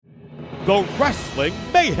The Wrestling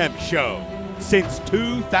Mayhem Show. Since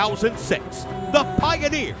 2006, the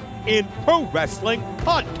pioneer in pro wrestling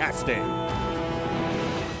podcasting.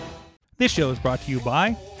 This show is brought to you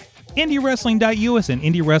by IndieWrestling.us and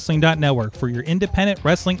IndieWrestling.network for your independent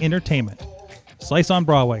wrestling entertainment. Slice on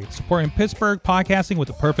Broadway, supporting Pittsburgh podcasting with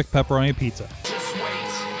the perfect pepperoni pizza. Just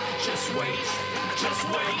wait, just wait, just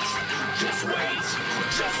wait, just wait,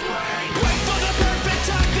 just wait. Wait for the perfect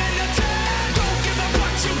time, then attack. Don't give up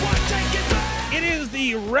what you want, take it back. It is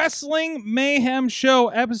the Wrestling Mayhem Show,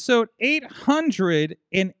 episode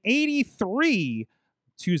 883.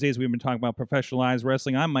 Tuesdays, we've been talking about professionalized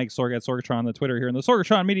wrestling. I'm Mike Sorg at Sorgatron on the Twitter here in the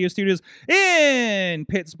Sorgatron Media Studios in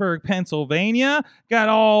Pittsburgh, Pennsylvania. Got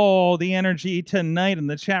all the energy tonight, and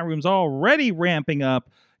the chat room's already ramping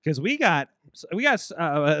up because we got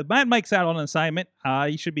Mad Mike's out on assignment.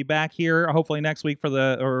 He should be back here hopefully next week for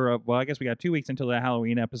I guess we got 2 weeks until the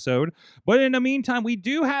Halloween episode. But in the meantime, we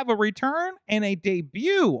do have a return and a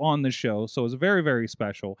debut on the show, so it's very, very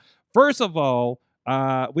special. First of all,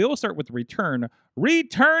 we will start with the return.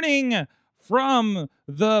 Returning from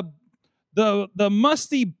the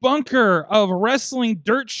musty bunker of wrestling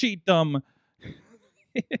dirt sheetdom,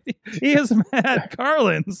 he is Matt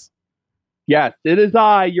Carlins. Yes, it is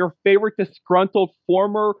I, your favorite disgruntled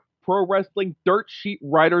former pro wrestling dirt sheet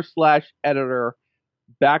writer / editor,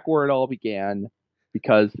 back where it all began,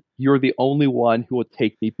 because you're the only one who will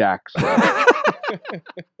take me back.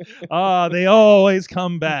 They always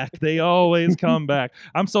come back. They always come back.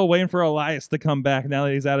 I'm still waiting for Elias to come back now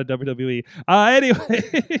that he's out of WWE.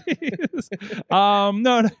 Anyways,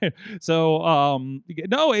 no. So,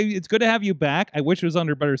 no, it's good to have you back. I wish it was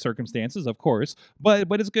under better circumstances, of course, but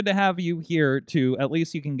it's good to have you here to at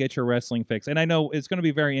least you can get your wrestling fix. And I know it's going to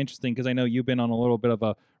be very interesting because I know you've been on a little bit of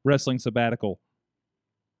a wrestling sabbatical.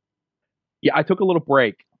 Yeah, I took a little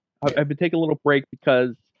break. I've been taking a little break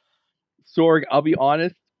because, Sorg, I'll be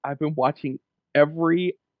honest, I've been watching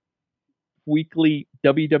every weekly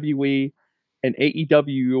WWE and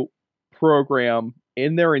AEW program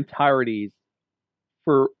in their entireties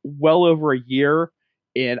for well over a year,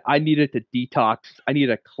 and I needed to detox. I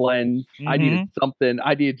needed a cleanse. I needed something.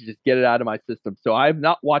 I needed to just get it out of my system. So I have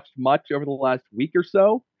not watched much over the last week or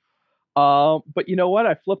so. But you know what?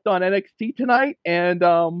 I flipped on NXT tonight, and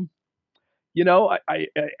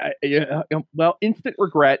well, instant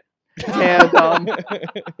regret. And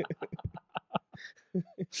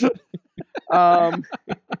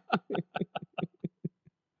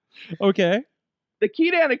Okay. The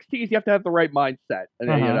key to NXT is you have to have the right mindset, and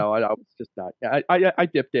I was just not. I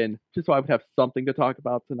dipped in just so I would have something to talk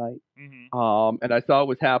about tonight. And I saw it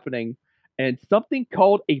was happening, and something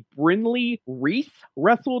called a Brindley Reese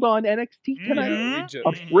wrestled on NXT tonight.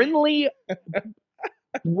 A Brindley.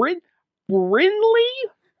 Brindley?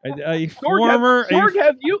 A former...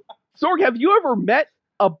 Sorg, have you ever met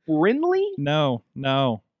a Brindley? No.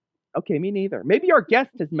 Okay, me neither. Maybe our guest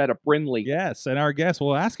has met a Brindley. Yes, and our guest,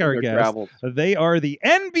 we'll ask our guest. Travels. They are the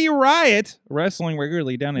NB Riot, wrestling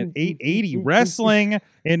regularly down at 880 Wrestling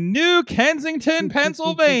in New Kensington,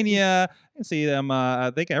 Pennsylvania. You see them,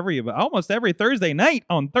 I think, almost every Thursday night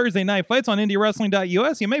on Thursday Night Fights on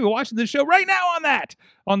IndieWrestling.us. You may be watching this show right now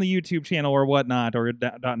on the YouTube channel or whatnot, or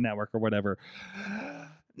 .network or whatever.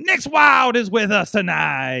 Nick's Wild is with us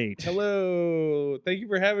tonight. Hello. Thank you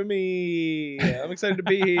for having me. I'm excited to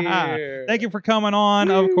be here. Thank you for coming on,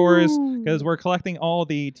 of course, because we're collecting all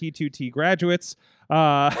the T2T graduates.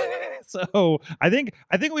 So I think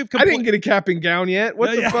we've. I didn't get a cap and gown yet.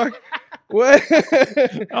 What the fuck? What?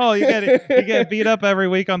 Oh, you get beat up every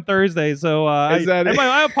week on Thursday. So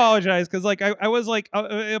I apologize because I was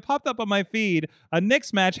it popped up on my feed. A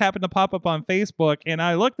Knicks match happened to pop up on Facebook, and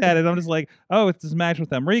I looked at it. And I'm just like, oh, it's this match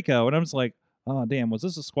with Enrico, and I'm just like, oh damn, was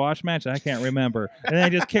this a squash match? I can't remember. And then I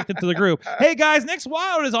just kicked it to the group. Hey guys, Nick's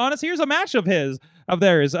Wild is on us. Here's a match of theirs.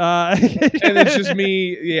 And it's just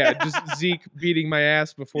me, just Zeke beating my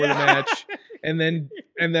ass before the match, and then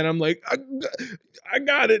I'm like, I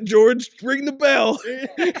got it, George, ring the bell,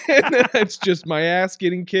 and then it's just my ass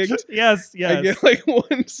getting kicked. Yes. I get like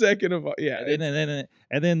 1 second of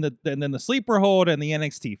and then the sleeper hold and the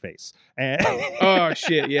NXT face. Oh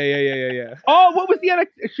shit, yeah. Oh, what was the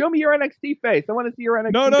NXT? Show me your NXT face. I want to see your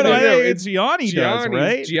NXT. No, face. it's Gianni's does,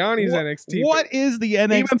 right? Gianni's NXT. What is the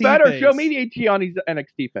NXT? Even better, face? show me the Gianni's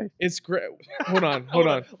NXT face. It's great. Hold on.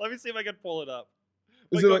 Let me see if I can pull it up.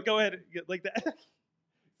 Go ahead, like that.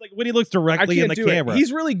 Like when he looks directly in the camera.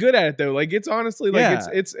 He's really good at it though. Like it's honestly like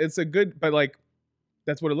it's a good, but like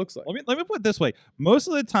that's what it looks like. Let me put it this way. Most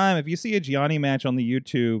of the time, if you see a Gianni match on the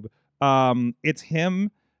YouTube, it's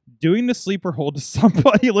him doing the sleeper hold to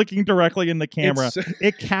somebody looking directly in the camera.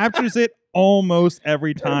 It captures it almost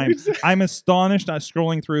every time. I'm astonished. I'm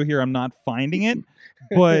scrolling through here. I'm not finding it.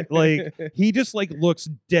 But like he just like looks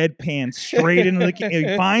deadpan straight into the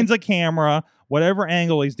he finds a camera, whatever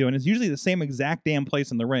angle he's doing. It's usually the same exact damn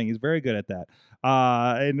place in the ring. He's very good at that.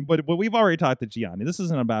 But we've already talked to Gianni. This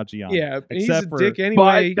isn't about Gianni. Yeah, he's except a for dick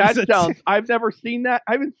anyway. But that sounds. I've never seen that.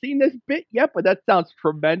 I haven't seen this bit yet, but that sounds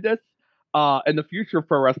tremendous. And the future of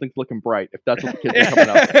pro wrestling's looking bright if that's what the kids are coming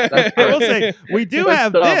up with. That's I will great. say we do That's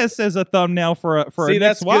have this as a thumbnail for a See, Nick's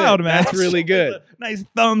that's Wild good. match. That's really good. Nice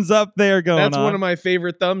thumbs up there going That's on. one of my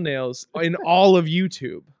favorite thumbnails in all of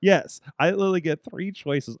YouTube. Yes, I literally get 3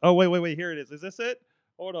 choices. Oh wait, here it is. Is this it?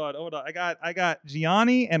 Hold on. I got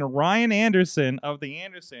Gianni and Ryan Anderson of the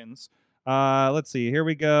Andersons. Let's see. Here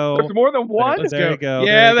we go. There's more than one. Let's There go. you go. Yeah,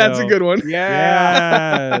 There you that's a go. good one.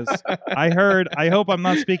 Yeah. Yes. I hope I'm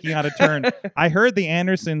not speaking out of turn. I heard the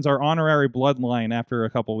Andersons are honorary bloodline after a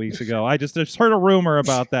couple weeks ago. I just heard a rumor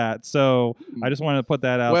about that. So I just wanted to put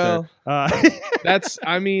that out Well, there. That's.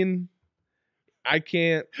 I mean, I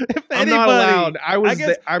can't. If I'm not anybody- allowed. I was.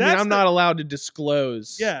 guess I mean, that's I'm not allowed to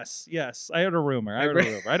disclose. Yes. I heard a rumor.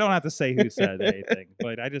 I don't have to say who said anything,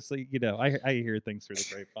 but I just, I hear things through the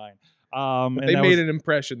grapevine. And They that made was- an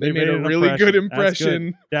impression. they They made made a an really good impression.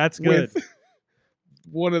 impression That's good. with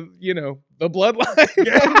one of the bloodline.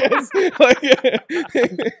 Yeah. I guess. They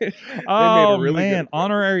made Oh a really good man, impression.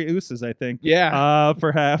 honorary Usos, I think. Yeah.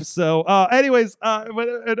 Perhaps. So, anyways, but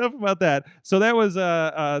enough about that. So that was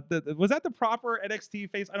was that the proper NXT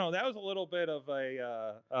face? I don't know. That was a little bit of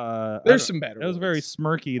a There's some better. That was very ones.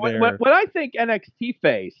 smirky When, there. when I think NXT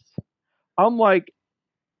face, I'm like,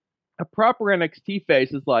 a proper NXT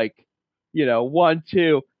face is like, 1,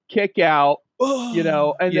 2, kick out, and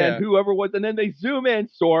Yeah. then whoever was, and then they zoom in,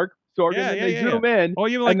 Sorg, and then they zoom in. Oh,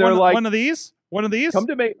 you mean like and they're like, one of these? One of these? come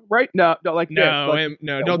to me, right? No, like this. No, Like,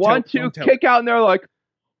 no, don't 1, tell, 2, don't tell. kick out, and they're like,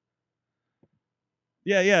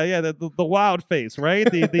 Yeah. The wild face, right?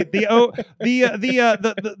 The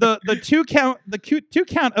two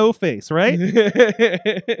count O face, right?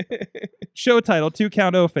 Show title 2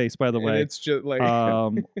 count O face, by the And way. it's just like Wait,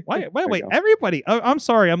 There you go. everybody. I'm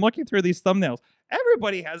sorry, I'm looking through these thumbnails.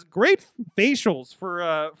 Everybody has great facials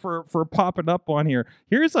for popping up on here.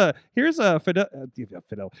 Here's a Fidel,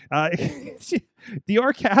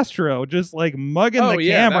 Dior Castro just like mugging the that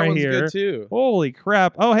camera one's here. good too. Holy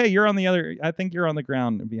crap! Oh, hey, you're on the other. I think you're on the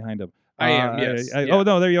ground behind him. I am, yes, yeah. Oh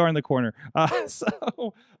no, there you are in the corner.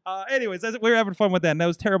 Anyways, we're having fun with that. And that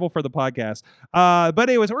was terrible for the podcast. But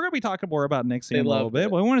anyways, we're gonna be talking more about NXT They in a little loved bit.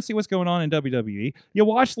 it. But we want to see what's going on in WWE. You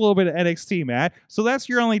watched a little bit of NXT, Matt. So that's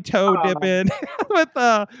your only toe dip in with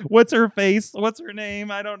what's her face? What's her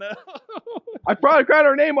name? I don't know. I probably got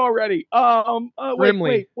her name already.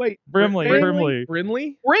 Brimley. Wait. Brimley. Brinley.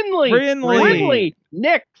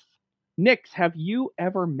 Nix, have you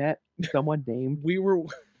ever met someone named We were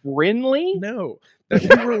Brinley? no,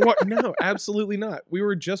 no, absolutely not. We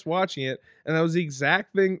were just watching it, and that was the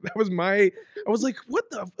exact thing. That was I was like,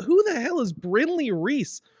 who the hell is Brinley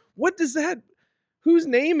Reese? What does that? Whose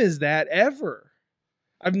name is that ever?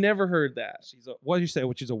 I've never heard that. What did you say?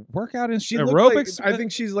 She's a workout She aerobics. looked like, I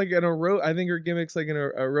think she's like an I think her gimmick's like an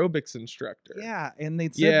aerobics instructor. Yeah, and they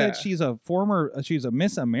said that she's a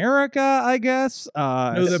Miss America, I guess.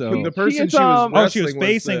 No, so- the person is, she was Oh, she was wrestling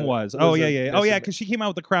facing was. Oh, yeah. a Oh, yeah, Miss- because she came out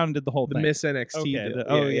with the crown and did the whole the thing. Miss NXT. Okay,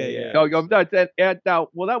 deal. yeah. No,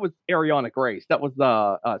 that was Ariana Grace. That was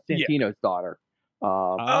Santino's daughter.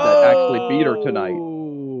 That actually beat her tonight.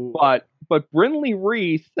 Oh. But Brinley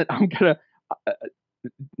Reese, and I'm gonna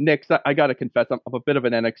Nix, I gotta confess, I'm a bit of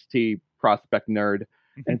an NXT prospect nerd,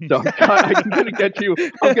 and so I'm gonna get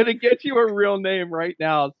you a real name right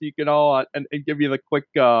now, so you can all and give you the quick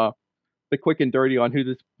and dirty on who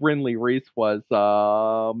this Brinley Reese was.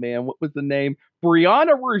 Man, what was the name?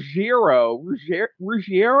 Brianna Ruggiero.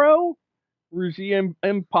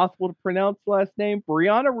 Impossible to pronounce last name.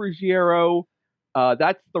 Brianna Ruggiero.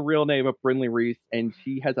 That's the real name of Brinley Reese, and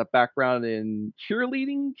she has a background in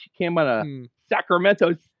cheerleading. She came out of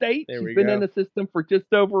Sacramento State. There we She's been go. in the system for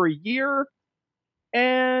just over a year,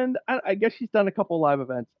 and I guess she's done a couple live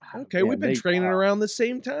events. Okay, Man, we've been training around the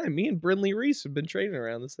same time. Me and Brinley Reese have been training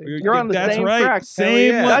around the same time. You're on the That's same right. track.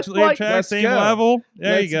 Same Hell yeah. level, That's like- let's same go. level.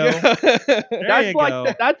 There you go. Let's There That's you like go.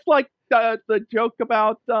 that's like the joke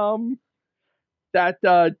about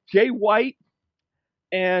that Jay White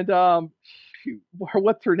and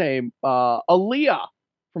what's her name? Aaliyah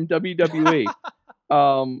from WWE.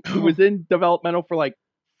 Who was in developmental for like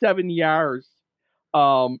 7 years.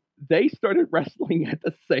 They started wrestling at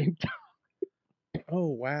the same time. Oh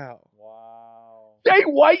wow. Jay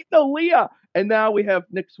White and Aaliyah. And now we have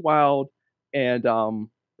Nick's Wild and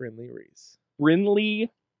Brinley Reese. Brinley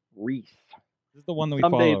Reese. This is the one that we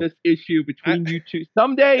Someday follow. this issue between you two.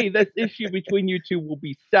 Someday this issue between you two will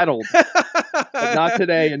be settled, but not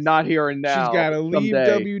today and not here and now. She's got to leave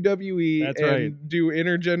someday. WWE That's and right. do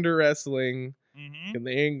intergender wrestling, Mhm. and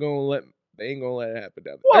they ain't gonna let it happen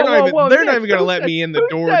down Whoa, there. They're whoa, not Nick, even gonna who let said- me in the who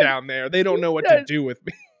door said- down there. They don't who know what said- to do with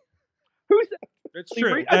me. Who's It's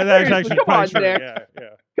Seriously, true. That's actually come probably on, true. Nick. Yeah.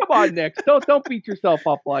 Come on, Nick. Don't beat yourself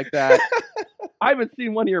up like that. I haven't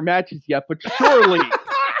seen one of your matches yet, but surely.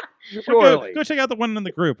 Go check out the one in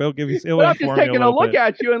the group. It'll give you. It'll But I'm just inform you taking a a little look bit.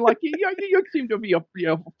 at you and like you seem to be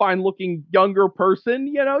a fine-looking younger person.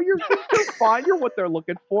 You're fine. You're what they're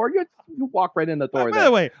looking for. You walk right in the door. By there.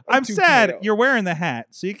 the way, I'm too sad pale. you're wearing the hat,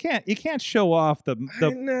 so you can't show off the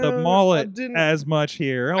know, I mullet didn't- as much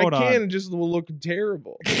here. I Hold on. can, it just will look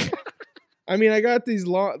terrible. I mean, I got these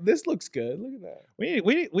long. This looks good. Look at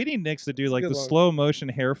that. We need Nix to do It's a like good the long- slow motion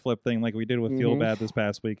hair flip thing like we did with Feel Mhm. Bad this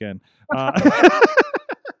past weekend.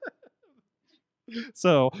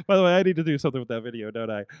 So, by the way, I need to do something with that video, don't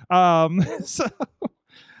I? So,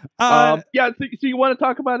 Yeah. So you want to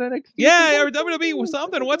talk about NXT? yeah, or WWE with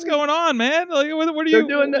something. What's going on, man? Like, what are They're you?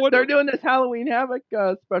 doing what- they're doing this Halloween Havoc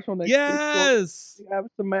special next week. So Yes. we have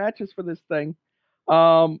some matches for this thing.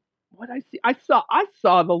 What I see? I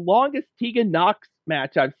saw the longest Tegan Knox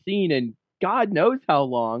match I've seen in God knows how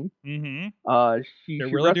long. Mm-hmm. She They're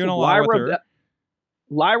really doing a lot Lyra, with her.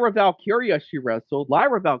 Lyra Valkyria. She wrestled.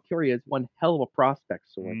 Lyra Valkyria is one hell of a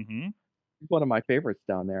prospect sword. Mm-hmm. She's one of my favorites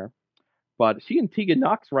down there. But she and Tegan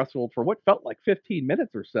Knox wrestled for what felt like 15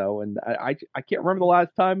 minutes or so, and I can't remember the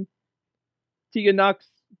last time Tegan Knox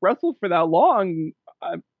wrestled for that long.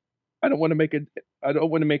 I don't want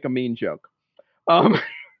to make a mean joke. I'm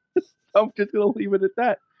just gonna leave it at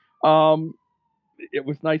that. It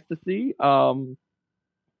was nice to see.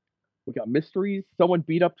 We got mysteries. Someone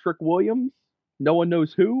beat up Trick Williams. No one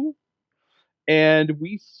knows who. And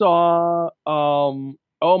we saw. Oh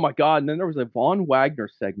my God! And then there was a Von Wagner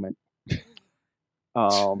segment.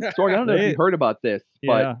 Sorry, I don't know if you heard about this,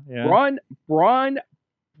 but Yeah. Braun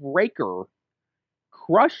Breaker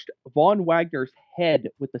crushed Von Wagner's head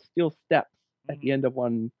with the steel steps at the end of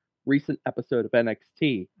one recent episode of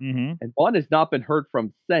NXT. Mm-hmm. And Vaughn has not been heard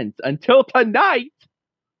from since until tonight.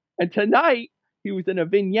 And tonight, he was in a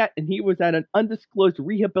vignette and he was at an undisclosed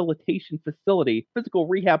rehabilitation facility, physical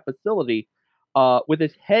rehab facility, with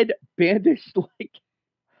his head bandaged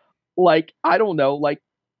like I don't know, like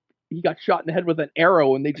he got shot in the head with an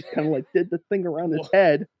arrow and they just kind of like did the thing around his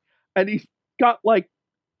head. And he's got like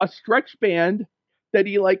a stretch band that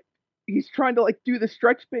he's trying to like do the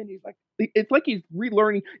stretch band. He's like, it's like he's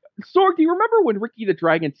relearning. Sorg, do you remember when Ricky the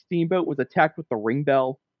Dragon Steamboat was attacked with the ring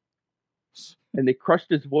bell and they crushed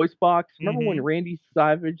his voice box? Remember when Randy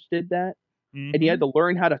Savage did that? Mm-hmm. And he had to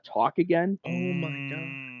learn how to talk again? Oh my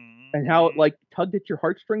God. And how it like tugged at your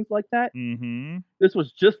heartstrings like that? Mm-hmm. This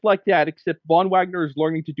was just like that, except Von Wagner is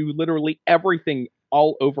learning to do literally everything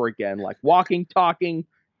all over again, like walking, talking,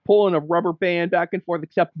 pulling a rubber band back and forth,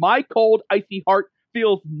 except my cold, icy heart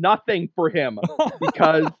feels nothing for him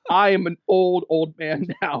because I am an old man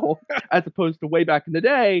now, as opposed to way back in the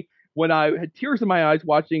day when I had tears in my eyes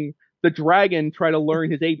watching the dragon try to learn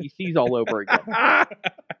his ABCs all over again.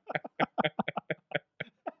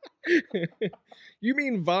 You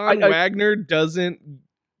mean Von Wagner doesn't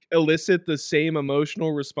elicit the same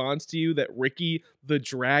emotional response to you that Ricky the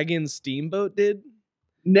Dragon Steamboat did?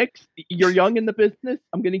 Nick, you're young in the business.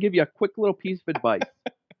 I'm going to give you a quick little piece of advice.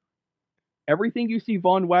 Everything you see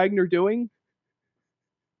Von Wagner doing,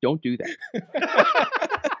 don't do that.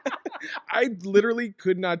 I literally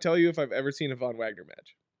could not tell you if I've ever seen a Von Wagner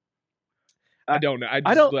match. I don't know.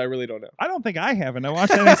 I really don't know. I don't think I have, and I watch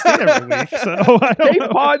NXT every week, so I don't Dave know.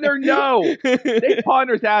 Ponder, no. Dave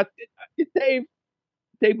Ponder's asked.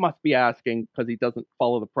 Dave must be asking because he doesn't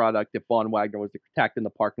follow the product if Von Wagner was attacked in the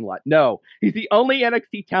parking lot. No, he's the only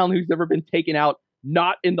NXT talent who's ever been taken out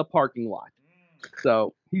not in the parking lot.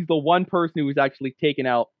 So he's the one person who was actually taken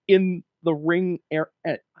out in the ring area.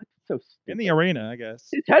 So stupid. In the arena, I guess.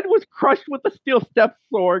 His head was crushed with a steel step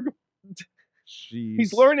Sorg. Jeez.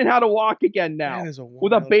 He's learning how to walk again now That is a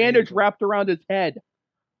with a wild bandage angle. wrapped around his head,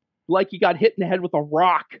 like he got hit in the head with a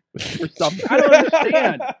rock or something. I don't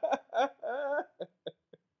understand.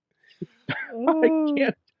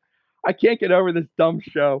 I can't get over this dumb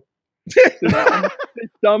show. This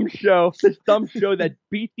dumb show that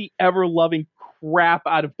beat the ever-loving crap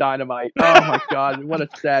out of Dynamite. Oh my God, what a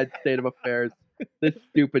sad state of affairs. This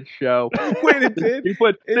stupid show. Wait, it did?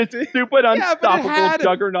 This stupid, unstoppable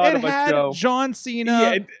juggernaut of a had show. John Cena,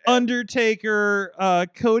 Yeah, Undertaker,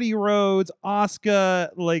 Cody Rhodes, Asuka,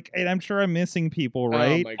 and I'm sure I'm missing people,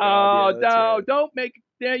 right? Oh my Oh God, yeah, that's no! right. Don't make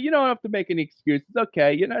yeah, you don't have to make any excuses.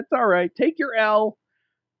 Okay, it's all right. Take your L.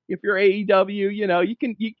 If you're AEW,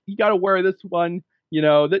 you got to wear this one.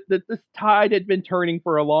 This tide had been turning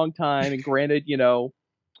for a long time, and granted,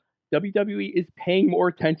 WWE is paying more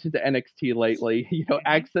attention to NXT lately.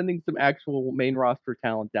 Sending some actual main roster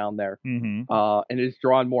talent down there, and it's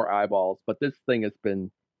drawn more eyeballs. But this thing has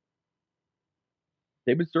been.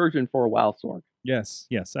 They've been surging for a while, Sorg. Yes,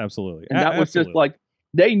 absolutely. And that was just like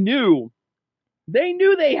they knew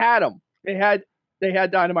they had them. They had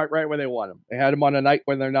Dynamite right where they want them. They had them on a night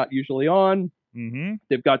when they're not usually on. Mm-hmm.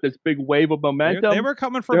 They've got this big wave of momentum. They were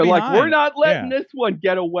coming from They're behind. like, we're not letting this one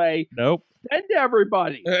get away. Nope. Send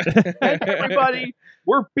everybody. Send everybody.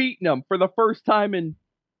 We're beating them for the first time in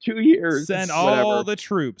 2 years. Send all the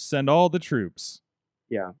troops. Send all the troops.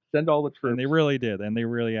 Yeah, send all the troops. And they really did. And they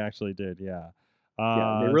really actually did. Yeah.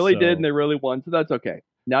 They really did, and they really won. So that's okay.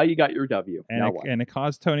 Now you got your W. And it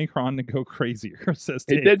caused Tony Khan to go crazier.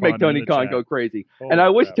 It did make Tony Khan go crazy. Holy and I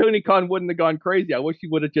wish crap. Tony Khan wouldn't have gone crazy. I wish he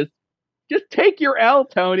would have just take your L,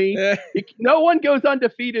 Tony. No one goes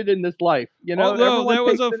undefeated in this life. Although there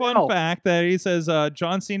was a takes an fun L. fact that he says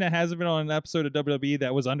John Cena hasn't been on an episode of WWE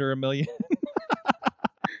that was under 1 million.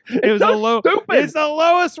 It was stupid. It's the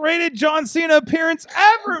lowest rated John Cena appearance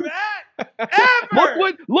ever, man.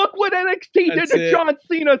 Ever. Look what NXT did to John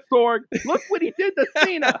Cena, Sorg. Look what he did to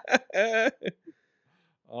Cena.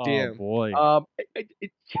 Oh Damn. boy.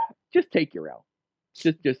 Just take your L.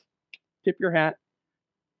 Just tip your hat.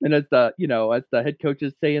 And as the head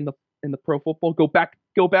coaches say in the pro football, go back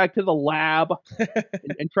to the lab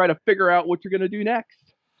and try to figure out what you're gonna do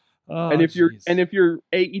next. And if you're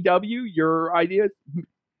AEW, your idea is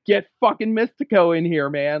get fucking Mystico in here,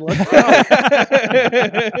 man. Let's go.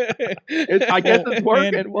 I guess it's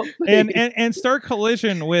working. We'll see. And start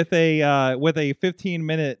Collision with a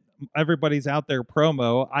 15-minute everybody's out there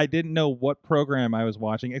promo. I didn't know what program I was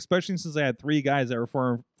watching, especially since I had 3 guys that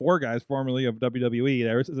were four guys formerly of WWE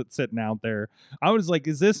that were sitting out there. I was like,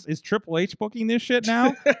 is Triple H booking this shit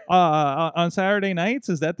now on Saturday nights?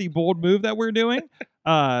 Is that the bold move that we're doing?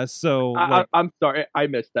 I'm sorry, I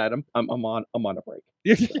missed that. I'm on a break.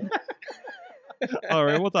 All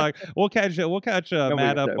right, we'll talk. We'll catch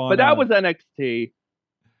Matt up on. But that was NXT.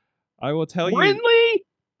 I will tell you,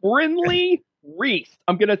 Brinley Reese.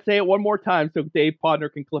 I'm gonna say it one more time so Dave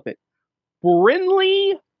Podner can clip it.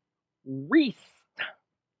 Brinley Reese,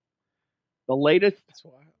 the latest,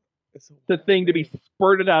 the thing to be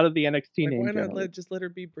spurted out of the NXT name. Why not let her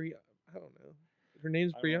be Brianna? I don't know. Her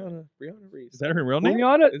name's Brianna. Brianna Reese. Is that her real name?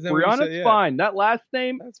 Brianna's fine. That last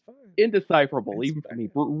name, that's fine. Indecipherable, even for me.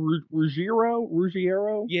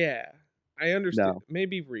 Ruggiero? Yeah, I understand. No.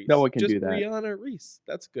 Maybe Reese. No one can Just do that. Brianna Reese.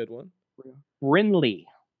 That's a good one. Brinley.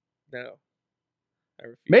 No, I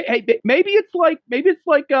refuse. Maybe it's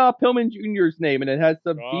like Pillman Jr.'s name, and it has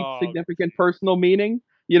some deep, significant personal meaning.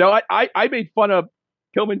 I made fun of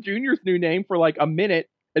Pillman Jr.'s new name for like a minute,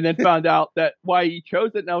 and then found out that why he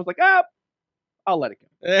chose it, and I was like, I'll let it go.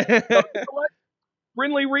 So, you know what?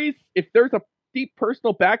 Brinley Reese, if there's a deep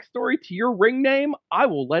personal backstory to your ring name, I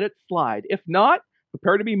will let it slide. If not,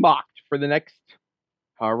 prepare to be mocked for the next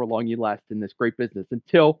however long you last in this great business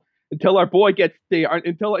until our boy gets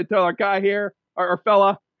until our guy here, our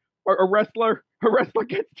fella, our wrestler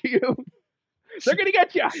gets to you. They're gonna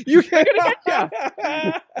get you. They're gonna get you.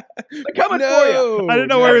 They're coming for you. I didn't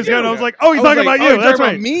know where he was going. I was like, he's talking about you. That's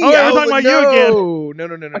right. Me. Oh, yeah, we're talking about you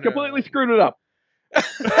again. No. I completely screwed it up.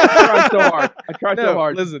 I tried so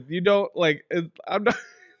hard. Listen, you don't like. I'm not.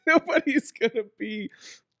 Nobody's gonna be.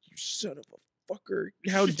 You son of a fucker!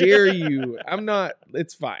 How dare you? I'm not.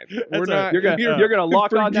 It's fine. We're not. You're gonna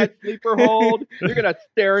lock on that sleeper hold. You're gonna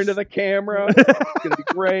stare into the camera. It's gonna be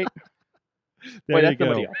great. There you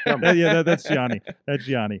go. That's Gianni. That's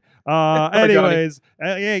Gianni. Anyways,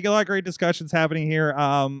 a lot of great discussions happening here.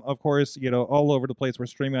 Of course, all over the place. We're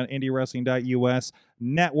streaming on IndieWrestling.us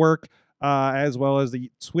network, as well as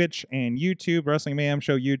the Twitch and YouTube, Wrestling Mayhem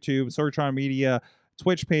Show YouTube, Sorgatron Media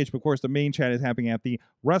Twitch page. But of course, the main chat is happening at the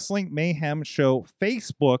Wrestling Mayhem Show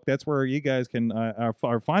Facebook. That's where you guys can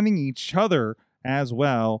are finding each other as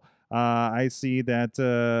well. I see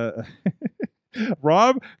that.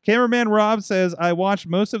 Cameraman Rob says, I watched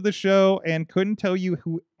most of the show and couldn't tell you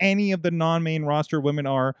who any of the non-main roster women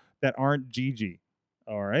are that aren't Gigi.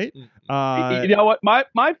 All right. You know what?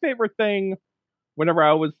 My favorite thing whenever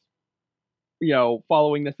I was,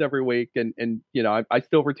 following this every week and I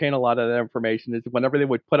still retain a lot of that information is whenever they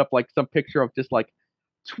would put up like some picture of just like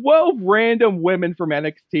 12 random women from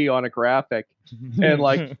NXT on a graphic and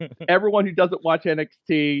like everyone who doesn't watch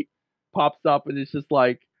NXT pops up and it's just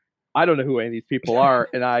like, I don't know who any of these people are,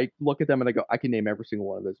 and I look at them and I go, I can name every single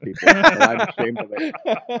one of those people, and I'm ashamed of it.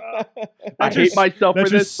 I hate myself for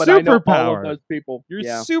that's your this, but I know all superpower. of those people. Your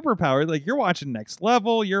Yeah. superpower, like you're watching Next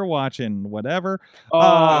Level, you're watching whatever. Oh,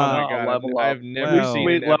 my God, Level Up. I've never Wow. seen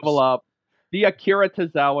Sweet an Level Up. The Akira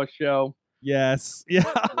Tozawa show. Yes, yeah.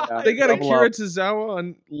 Yeah, They got Level Akira Up. Tozawa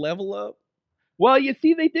on Level Up. Well, you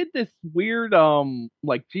see, they did this weird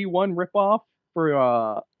like G1 ripoff for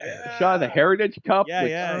a shot of the Heritage Cup. Yeah, which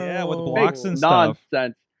yeah, with Oh. blocks and stuff.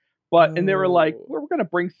 nonsense. But and they were like, Oh. we're gonna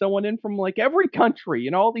bring someone in from like every country,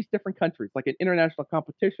 all these different countries, like an international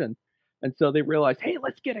competition. And so they realized, hey,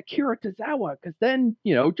 let's get Akira Tozawa, because then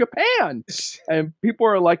Japan. And people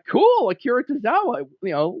are like, cool, Akira Tozawa.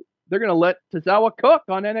 They're gonna let Tozawa cook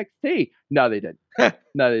on NXT. No, they didn't.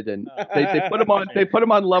 No, they didn't. They put him on. They put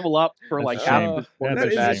him on Level Up for That's like a half shame. his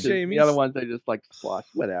That's matches. a shame. The other ones they just like squash,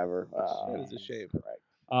 whatever. That is a shame.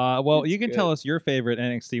 Well, It's you can good. tell us your favorite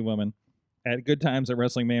NXT woman at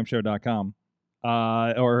goodtimes@wrestlingmayhemshow.com.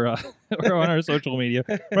 Or on our social media,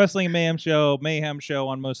 Wrestling Mayhem Show, Mayhem Show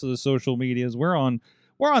on most of the social medias. We're on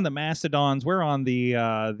the Mastodons. We're on the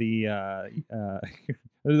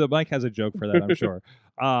Mike has a joke for that, I'm sure.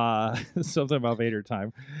 Something about Vader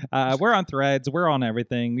time. We're on Threads. We're on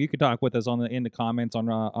everything. You can talk with us in the comments on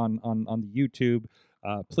the YouTube.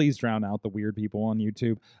 Please drown out the weird people on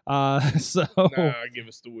YouTube. So Nah, give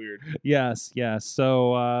us the weird. yes.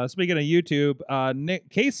 So speaking of YouTube,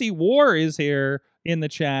 Casey War is here in the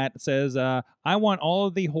chat. It says, I want all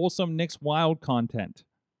of the wholesome Nick's Wild content.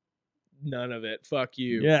 None of it. Fuck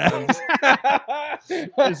you. Yeah. This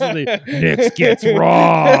is the Nick's Gets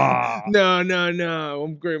Raw. No.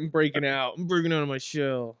 I'm breaking out. I'm breaking out of my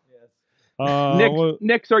shell.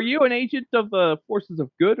 Nix, are you an agent of the forces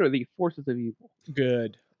of good or the forces of evil?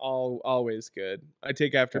 Good. Always good. I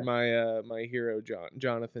take after my my hero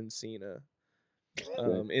Jonathan Cena.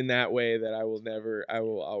 In that way that I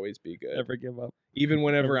will always be good. Never give up. Even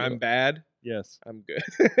whenever Never give I'm up. bad, Yes. I'm good.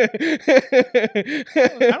 I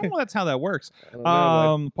don't know that's how that works. I don't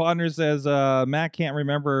know, Podner says Matt can't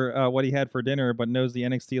remember what he had for dinner, but knows the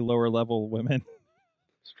NXT lower level women.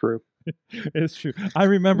 It's true. It's true. I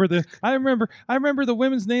remember the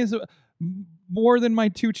women's names more than my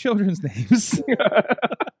two children's names.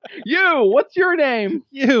 What's your name?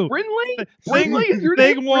 You. Brinley? Thing, Brinley is your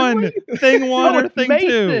thing name? one, Brinley? thing one, or it's thing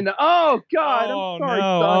Mason. two. Oh God, Oh, I'm sorry,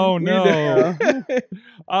 no. son. Oh, no. Yeah.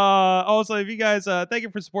 Also, if you guys, thank you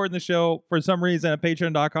for supporting the show. For some reason, at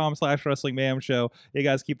patreon.com/Wrestling Mayhem Show, you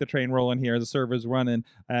guys keep the train rolling here. The server's running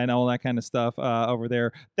and all that kind of stuff over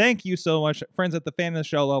there. Thank you so much, friends at the fan of the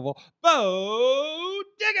show level. Bo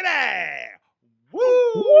Diggity!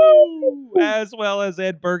 Woo! As well as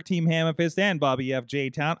Ed Burke, Team Hammerfist, and Bobby F. J.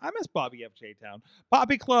 Town. I miss Bobby F. J. Town.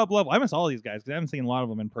 Poppy Club level. I miss all these guys because I haven't seen a lot of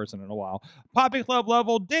them in person in a while. Poppy Club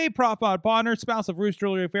level. Dave Profot Bonner, spouse of Bruce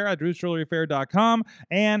Jewelry Affair at DrewsJewelryAffair.com,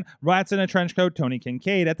 and Rats in a Trench Coat, Tony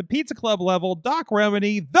Kincaid. At the Pizza Club level, Doc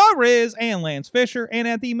Remedy, The Riz, and Lance Fisher. And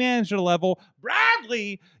at the manager level,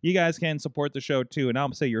 Bradley. You guys can support the show too, and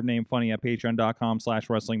I'll say your name funny at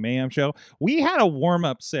patreon.com/Wrestling Mayhem Show. We had a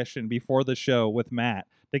warm-up session before the show with Matt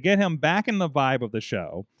to get him back in the vibe of the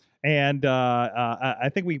show. And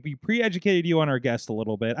I think we pre-educated you on our guest a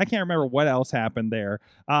little bit. I can't remember what else happened there.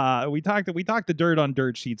 We talked the dirt on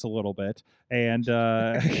dirt sheets a little bit, and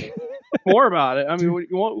More about it. I mean, what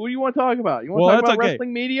do you want to talk about? You want Well, to talk that's about okay.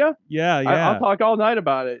 wrestling media? yeah. I'll talk all night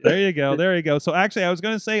about it. There you go. So actually, I was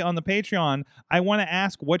going to say on the Patreon, I want to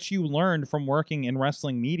ask what you learned from working in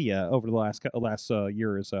wrestling media over the last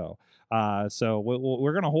year or so. So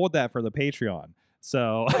we're going to hold that for the Patreon.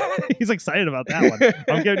 So he's excited about that one.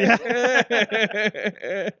 I'm giving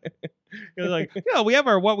you like, we have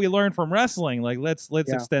our what we learned from wrestling. Like let's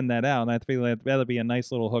extend that out. And I think that'll be a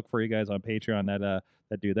nice little hook for you guys on Patreon that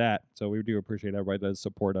do that. So we do appreciate everybody that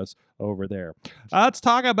support us over there. Let's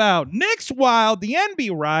talk about Nick's Wild, the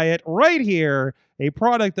NB Riot, right here, a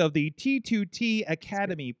product of the T2T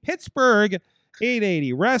Academy Pittsburgh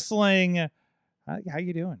 880 Wrestling. How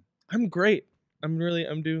you doing? I'm great. I'm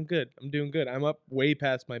doing good. I'm up way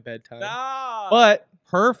past my bedtime. But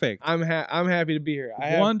Perfect. I'm happy to be here.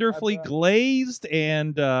 Wonderfully glazed,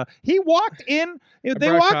 and he walked in. They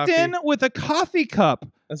brought walked coffee. in with a coffee cup.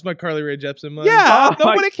 That's my Carly Rae Jepsen mug. Yeah, Oh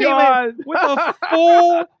my nobody came in God. with a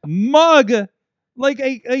full mug, like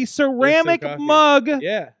a ceramic coffee. mug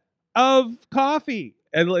Yeah. of coffee.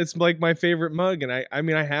 And it's like my favorite mug. And I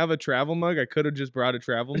mean, I have a travel mug. I could have just brought a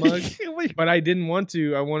travel mug, but I didn't want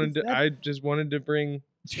to. I just wanted to bring.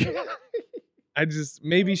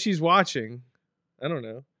 Maybe she's watching. I don't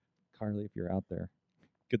know. Carly, if you're out there,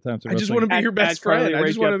 Good times. I just want to be your best friend. I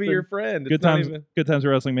just want to be your friend. Good times. Good times at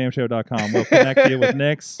WrestlingMayhemShow.com. We'll connect you with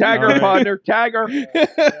Nix. Tag her, partner. Tag her.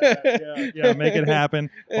 Yeah, make it happen.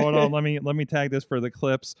 Hold on, let me tag this for the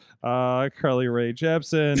clips. Carly Rae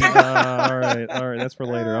Jepsen. All right, that's for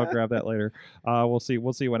later. I'll grab that later. We'll see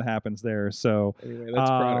what happens there. So Anyway, that's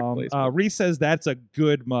product placement. Reese says that's a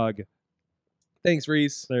good mug. Thanks,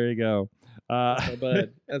 Reese. There you go. That's my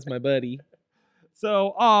bud. That's my buddy.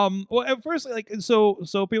 So, well, at first,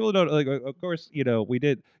 so people don't of course, we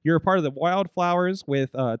did. You're a part of the Wildflowers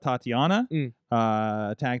with Tatiana,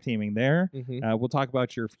 tag teaming there. Mm-hmm. We'll talk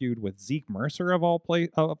about your feud with Zeke Mercer of all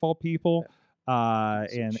people,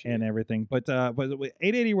 and everything. But with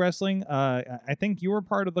 880 Wrestling, I think you were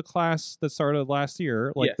part of the class that started last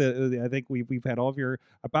year. Like yes. I think we've had all of your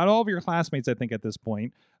classmates. I think at this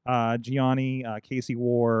point, Gianni, Casey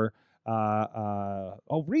War.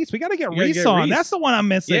 Reese, we gotta get Reese on. That's the one I'm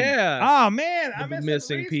missing. Yeah. Oh man, I'm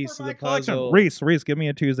missing Reese piece for of my the collection. puzzle. Reese, give me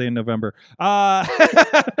a Tuesday in November. Well,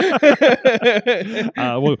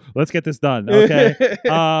 let's get this done, okay?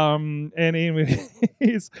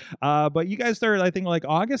 Anyways, but you guys started, I think, like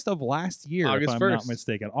August of last year, August if I'm 1st. not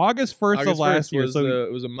mistaken. August 1st of last year. So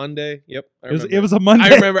it was a Monday. Yep. it was a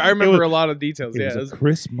Monday. I remember a lot of details. It was a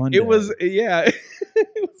Chris Monday. It was it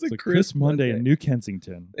was a Chris Monday in New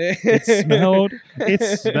Kensington. It It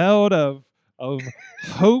smelled of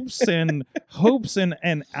hopes and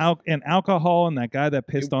alcohol and that guy that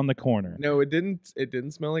pissed on the corner. No, it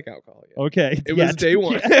didn't smell like alcohol yet. Okay. It was day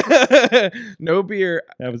one. No beer.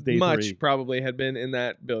 That was day much 3. Probably had been in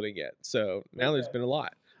that building yet. So now there's been a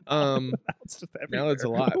lot. Now it's a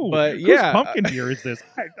lot. Ooh, but whose yeah, pumpkin beer is this?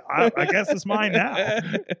 I guess it's mine now.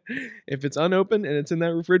 If it's unopened and it's in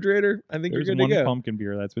that refrigerator, I think There's you're good to go. one pumpkin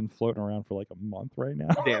beer that's been floating around for like a month right now.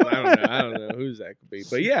 Damn, I don't know whose that could be.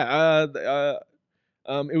 But yeah,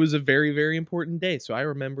 it was a very, very important day, so I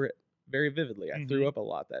remember it very vividly. I threw up a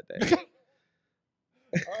lot that day.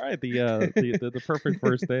 All right, the perfect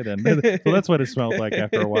first day then. So that's what it smelled like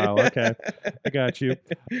after a while. Okay, I got you.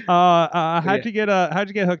 How'd you get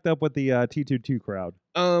hooked up with the T22 crowd?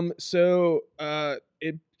 So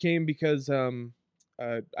it came because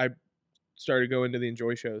I started going to the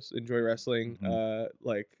Enjoy shows, Enjoy Wrestling, and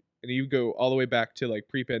you go all the way back to like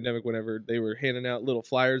pre-pandemic, whenever they were handing out little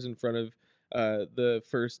flyers in front of the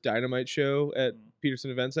first Dynamite show at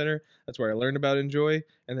Peterson Event Center. That's where I learned about Enjoy,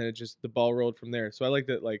 and then the ball rolled from there. So I like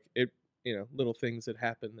that, like it, little things that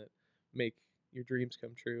happen that make your dreams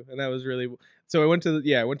come true, and that was really. So I went to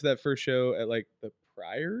that first show at like the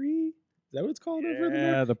Priory. Is that what it's called over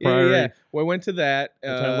there? Yeah, the Priory. Yeah. Well, I went to that.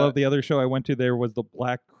 Which I love. The other show I went to there was the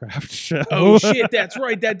Black Craft show. Oh shit, that's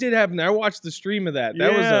right. That did happen. I watched the stream of that.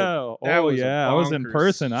 That was I was in bonkers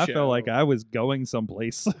person. I show. felt like I was going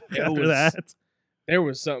someplace after that. There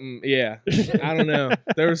was something. Yeah, I don't know.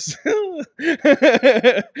 There was.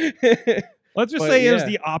 Let's just say it was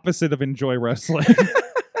the opposite of Enjoy Wrestling.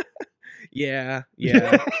 Yeah.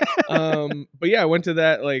 But yeah, I went to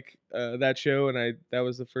that that show, and that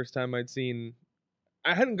was the first time I'd seen.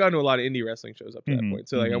 I hadn't gone to a lot of indie wrestling shows up to that point,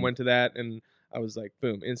 so I went to that, and I was like,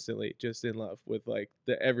 boom, instantly just in love with like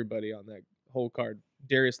everybody on that whole card.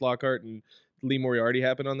 Darius Lockhart and Lee Moriarty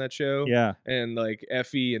happened on that show. Yeah, and like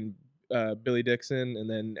Effie and Billy Dixon, and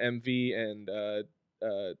then MV and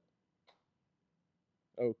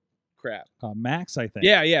oh crap, Max, I think.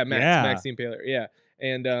 Yeah, Maxine Paler. Yeah,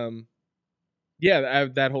 and that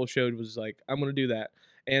whole show was like, I'm gonna do that,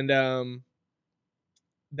 and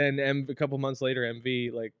then a couple months later,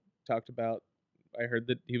 MV like talked about. I heard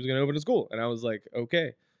that he was gonna open a school, and I was like,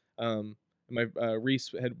 okay. My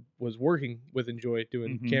Reese was working with Enjoy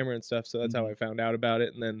doing camera and stuff, so that's how I found out about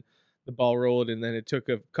it, and then the ball rolled, and then it took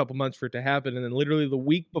a couple months for it to happen, and then literally the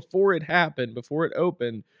week before it happened, before it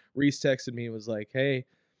opened, Reese texted me and was like, hey,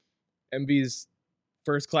 MV's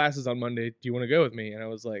first class is on Monday, do you want to go with me? And I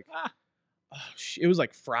was like, it was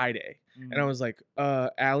like Friday, and I was like,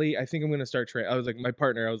 Allie, I think I'm gonna start training. I was like, my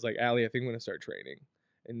partner, I was like, Allie, I think I'm gonna start training,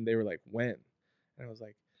 and they were like, when? And I was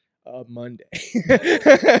like, Monday,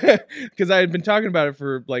 because I had been talking about it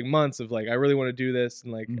for like months of like, I really want to do this,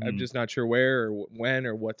 and like I'm just not sure where or when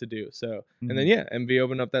or what to do. So and then MV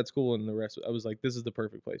opened up that school, and the rest, I was like, this is the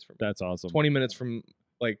perfect place for me. That's awesome. 20 minutes from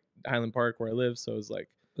like Highland Park where I live, so it was like,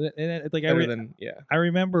 I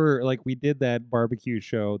remember like we did that barbecue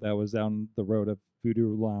show that was down the road of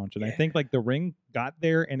Voodoo Lounge, and I think like the ring got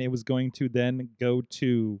there, and it was going to then go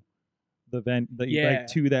to the event, like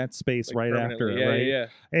to that space like right after it, right? Yeah.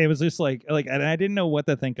 And it was just like, and I didn't know what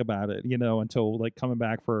to think about it, until like coming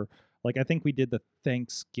back for Like I think we did the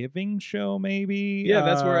Thanksgiving show, maybe. Yeah,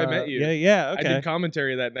 that's where I met you. Yeah. Okay. I did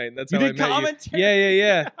commentary that night. That's You how did I met commentary? you.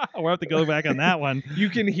 Yeah. We'll have to go back on that one. You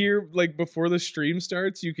can hear like before the stream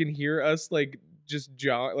starts, you can hear us like just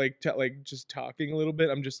just talking a little bit.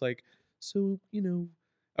 I'm just like, so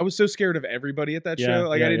I was so scared of everybody at that show.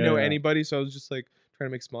 Like I didn't know anybody, so I was just like we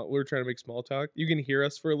were trying to make small talk. You can hear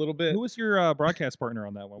us for a little bit. Who was your broadcast partner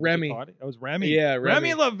on that one? Remy. It was Remy. Yeah,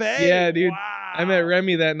 Remy LeVay. Yeah, dude. Wow. I met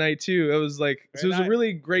Remy that night too. It was like so it was Very a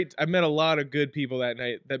really great. I met a lot of good people that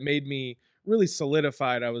night that made me really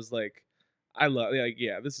solidified. I was like,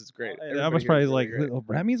 this is great. I was Everybody probably here is like, really great.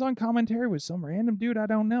 Remy's on commentary with some random dude I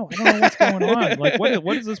don't know. I don't know what's going on. Like,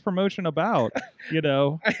 what is this promotion about?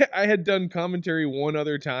 I had done commentary one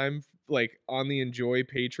other time, like on the Enjoy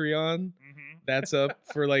Patreon. That's up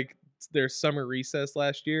for like their summer recess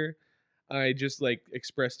last year. I just like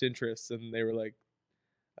expressed interest, and they were like,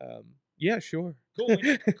 "Yeah, sure,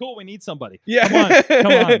 Cool. We need somebody. yeah,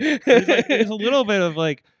 Come on. There's a little bit of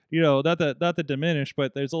like, not to diminish,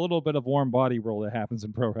 but there's a little bit of warm body roll that happens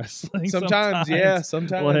in pro wrestling. Sometimes.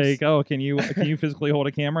 Like, oh, can you physically hold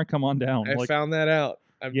a camera? Come on down. I found that out.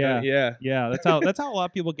 Yeah. That's how a lot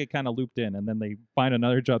of people get kind of looped in, and then they find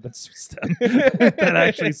another job that suits them, that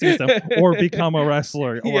actually suits them, or become a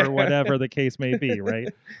wrestler, or whatever the case may be. Right.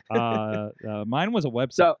 Mine was a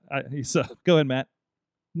website. So go ahead, Matt.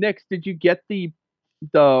 Nick, did you get the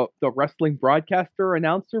wrestling broadcaster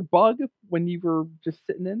announcer bug when you were just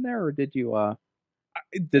sitting in there, or did you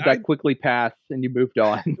did that quickly pass and you moved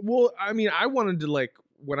on? Well, I mean, I wanted to like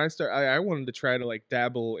when I started, I wanted to try to like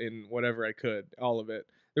dabble in whatever I could, all of it.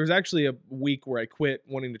 There was actually a week where I quit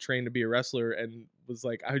wanting to train to be a wrestler and was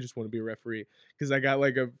like, I just want to be a referee because I got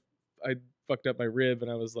like I fucked up my rib and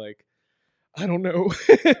I was like, I don't know.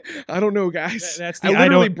 I don't know, guys. I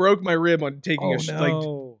literally broke my rib on taking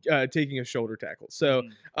taking a shoulder tackle. So,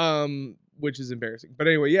 which is embarrassing. But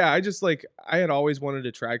anyway, yeah, I had always wanted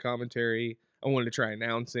to try commentary. I wanted to try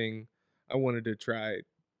announcing. I wanted to try,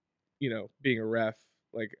 being a ref.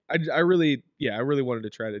 Like I really wanted to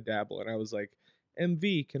try to dabble. And I was like,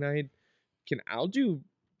 MV, I'll do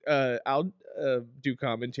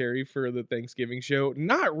commentary for the Thanksgiving show,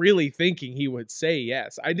 not really thinking he would say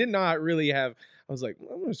yes. I did not really I was like,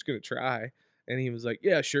 well, I'm just gonna try, and he was like,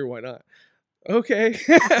 yeah, sure, why not? Okay.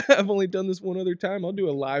 I've only done this one other time. I'll do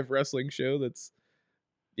a live wrestling show that's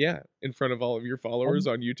in front of all of your followers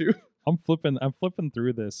on YouTube. I'm flipping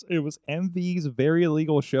through this. It was MV's very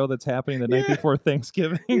illegal show that's happening the night before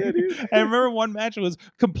Thanksgiving. Yeah, dude. I remember one match was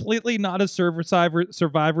completely not a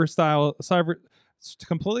Survivor style.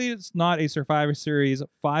 Completely, it's not a Survivor Series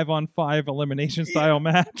 5-on-5 elimination style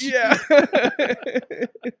match. Yeah.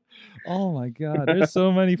 Oh my God, there's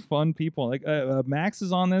so many fun people. Like Max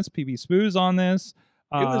is on this. PB Spoo's on this.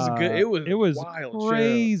 It was good. It was wild,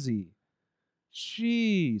 crazy.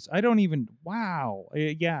 Jeez, I don't even. Wow.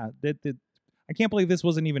 Yeah, I can't believe this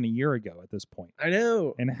wasn't even a year ago at this point. I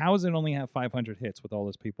know. And how does it only have 500 hits with all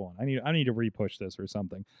those people on? I need to repush this or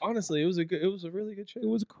something. Honestly, it was a really good show. It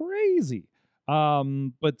was crazy.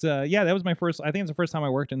 But that was my first. I think it's the first time I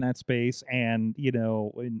worked in that space, and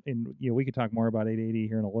we could talk more about 880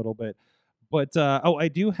 here in a little bit. But I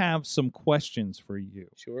do have some questions for you.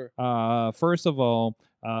 Sure. First of all,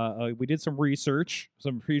 we did some research,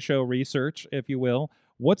 some pre-show research, if you will.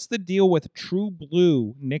 What's the deal with True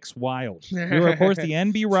Blue Nick's Wild? You're, of course, the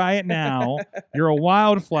NB Riot now. You're a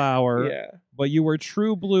Wildflower, but you were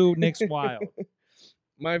True Blue Nick's Wild.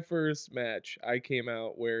 My first match, I came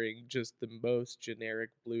out wearing just the most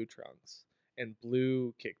generic blue trunks and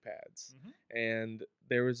blue kick pads. Mm-hmm. And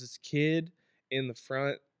there was this kid in the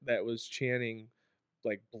front that was chanting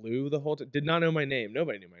like blue the whole time. Did not know my name.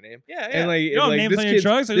 Nobody knew my name. Yeah. And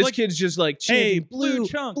this kid's just like chanting, hey, blue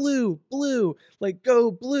chunks, blue, like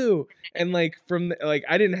go blue. And like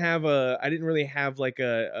I didn't really have like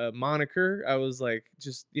a moniker. I was like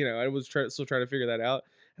just I was still trying to figure that out.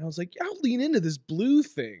 And I was like, I'll lean into this blue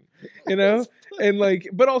thing, and like,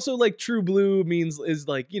 but also like true blue is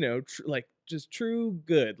like like just true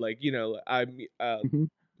good, like I'm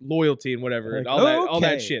loyalty and whatever, like, and all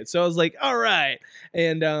that shit. So I was like, all right,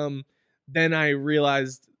 and then I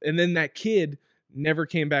realized, and then that kid never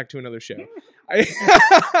came back to another show.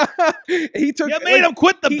 He took. You made him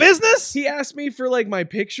quit the business. He asked me for like my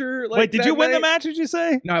picture. Like, wait, did you win the match? Did you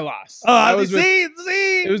say? No, I lost. Oh, see.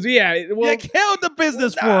 It was well, you killed the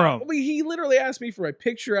business for him. He literally asked me for my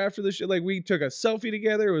picture after the show. Like we took a selfie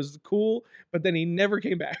together. It was cool, but then he never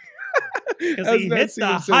came back. Because he hit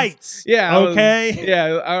the heights. Yeah.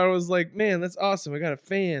 I was like, man, that's awesome. I got a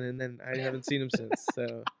fan, and then I haven't seen him since.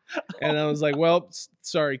 So, and I was like, well,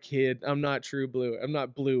 sorry, kid, I'm not True Blue. I'm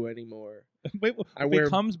not blue anymore. Wait,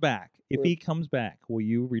 if he comes back, will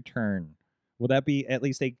you return? Will that be at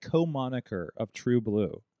least a co-moniker of True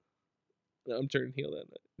Blue? I'm turning heel that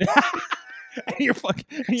night. And you're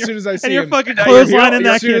fucking, as soon as I see him, you're fucking clotheslining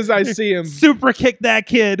that as soon kid. as I see him, super kick that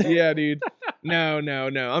kid. Yeah, dude. No.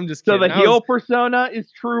 I'm just So kidding. the heel persona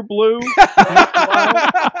is True Blue.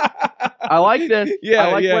 I like this. Yeah,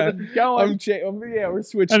 I like yeah. where this is going. We're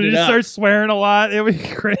switching And it he just up. starts swearing a lot. It would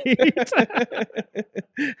be great.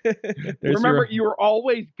 Remember, you were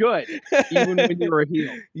always good, even when you were a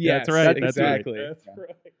heel. Yes, that's right. Exactly. That's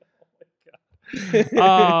right.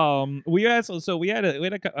 We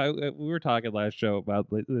were talking last show about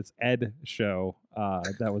this Ed show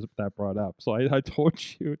that brought up. So I told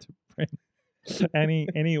you to bring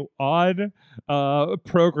any odd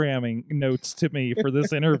programming notes to me for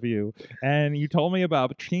this interview, and you told me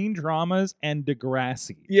about teen dramas and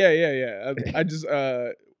Degrassi. Yeah.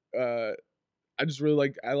 I just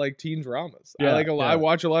really like teen dramas. Yeah, I like a lot. I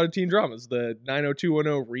watch a lot of teen dramas. The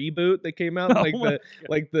 90210 reboot that came out, Oh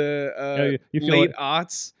the you feel late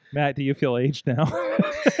aughts. Matt, do you feel aged now?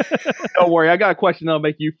 Don't worry, I got a question that'll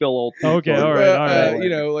make you feel old. Okay, all right.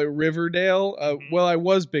 Like Riverdale. Well, I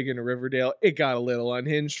was big into Riverdale. It got a little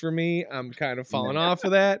unhinged for me. I'm kind of falling off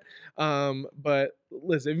of that. But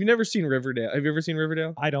listen, have you never seen Riverdale? Have you ever seen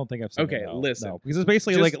Riverdale? I don't think I've seen it. Okay, listen. No, because it's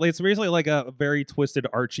basically like a very twisted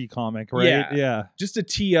Archie comic, right? Yeah. Just to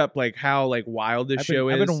tee up like how like wild this show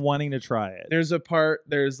is. I've been wanting to try it. There's a part.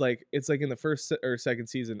 It's like in the first or second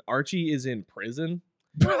season. Archie is in prison.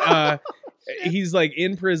 He's like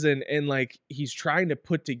in prison and like he's trying to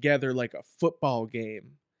put together like a football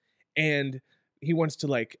game, and he wants to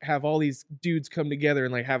like have all these dudes come together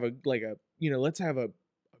and like have let's have a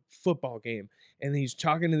football game. And he's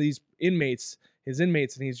talking to his inmates, and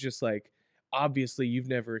he's just like, obviously you've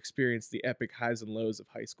never experienced the epic highs and lows of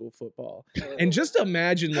high school football. And just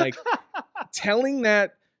imagine like telling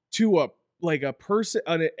that to a person,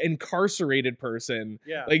 an incarcerated person.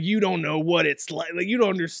 Yeah. Like you don't know what it's like you don't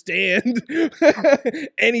understand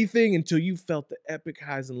anything until you felt the epic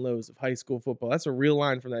highs and lows of high school football. That's a real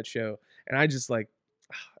line from that show. And I just like,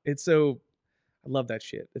 I love that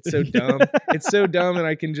shit. It's so dumb. It's so dumb, and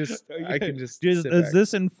I can just Does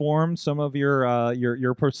this inform some of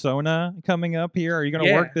your persona coming up here? Are you going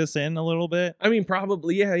to work this in a little bit? I mean,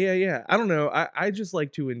 probably. Yeah. I don't know. I just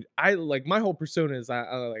like to. I like my whole persona is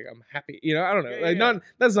I'm happy. I don't know.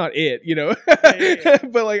 That's not it.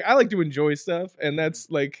 But like I like to enjoy stuff, and that's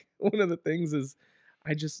like one of the things is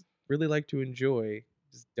I just really like to enjoy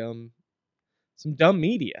just some dumb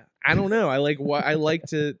media. I don't know. I like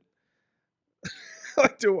to. I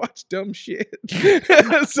like to watch dumb shit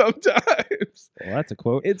sometimes. Well, that's a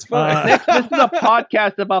quote. It's fun. This is a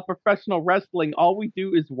podcast about professional wrestling. All we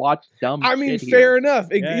do is watch dumb shit. I mean, fair enough.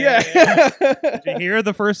 Yeah. Did you hear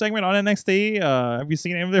the first segment on NXT? Have you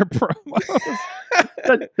seen any of their promos?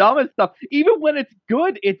 The dumbest stuff. Even when it's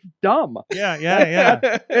good, it's dumb. Yeah.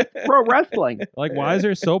 It's pro wrestling. Like, why is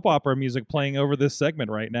there soap opera music playing over this segment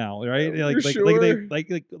right now? Right? Like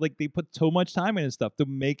they put so much time into stuff to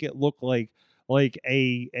make it look like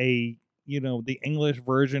a the English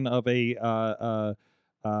version of a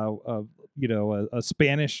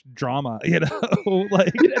Spanish drama.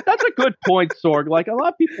 Like That's a good point, Sorg. Like a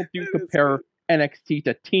lot of people do compare NXT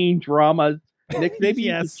to teen dramas. Nick, maybe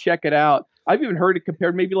you can check it out. I've even heard it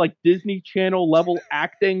compared maybe like Disney Channel level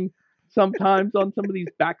acting sometimes on some of these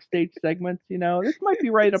backstage segments. This might be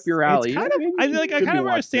right up your alley. I kind of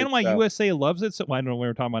understand why USA loves it. So I don't know. We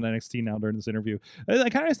were talking about NXT now during this interview. I kind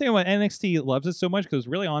of understand why NXT loves it so much because it's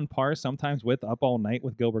really on par sometimes with Up All Night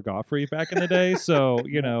with Gilbert Gottfried back in the day. So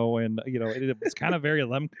it's kind of very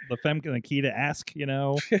La Femme Nikita-esque.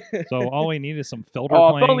 So all we need is some filter. Oh,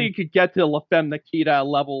 playing. if only you could get to La Femme Nikita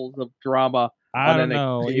levels of drama. I don't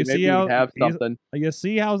know. You see how have something. You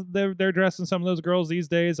see how they're dressing some of those girls these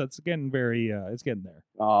days. That's getting very. It's getting there.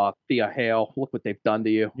 Oh, Thea Hale, look what they've done to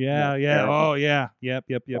you. Yeah. Terrible. Oh, yeah. Yep.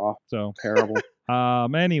 Oh, So terrible.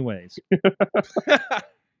 Anyways. Look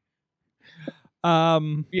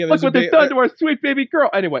what they've done to our sweet baby girl.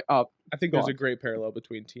 Anyway, I think there's a great parallel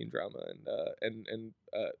between teen drama and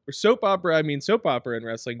soap opera. I mean, soap opera and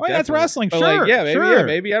wrestling. Oh, that's wrestling. But sure.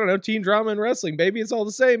 Maybe. I don't know. Teen drama and wrestling, baby. It's all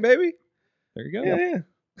the same, baby. There you go. Yeah.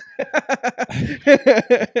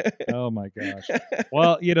 Oh my gosh.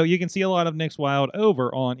 Well, you can see a lot of Nick's Wild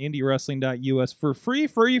over on indiewrestling.us for free.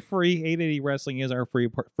 880 Wrestling is our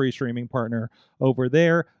free streaming partner over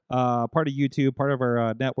there. Part of YouTube, part of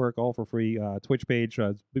our network, all for free. Twitch page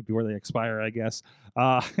before they expire, I guess.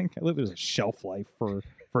 There's a shelf life for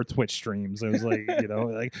Twitch streams. It was like,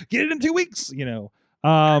 like get it in 2 weeks,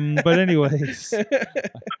 But anyways,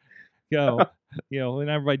 and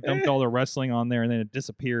everybody dumped all their wrestling on there, and then it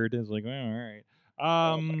disappeared. It was like, all right.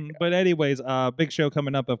 But anyways, big show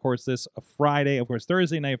coming up, of course, this Friday. Of course,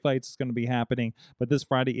 Thursday Night Fights is going to be happening, but this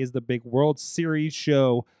Friday is the big World Series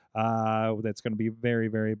show. That's going to be very,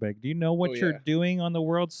 very big. Do you know what you're doing on the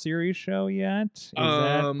World Series show yet? Is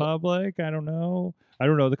that public? I don't know.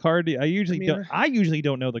 The card. I usually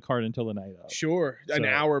don't know the card until the night of. Sure, an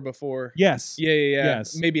hour before. Yes. Yeah.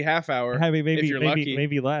 Yes. Maybe half hour. Maybe if you're lucky.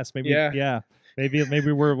 Maybe less. Maybe yeah. Maybe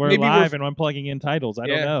we're live and I'm plugging in titles. I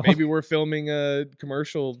don't know. Maybe we're filming a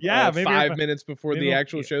commercial. Maybe 5 minutes before the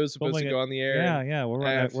actual show is supposed to go on the air. Yeah.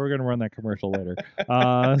 We're gonna run that commercial later.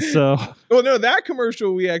 So. Well, no, that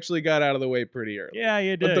commercial we actually got out of the way pretty early. Yeah,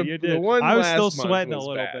 you did. You did. The one I was last still month sweating a was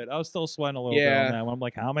little bad. bit. I was still sweating a little bit on that one. I'm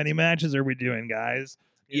like, how many matches are we doing, guys?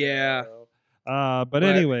 Yeah. But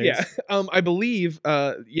anyways. Yeah. I believe.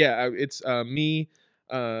 It's me,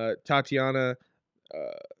 Tatiana,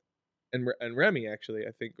 and Remy, actually,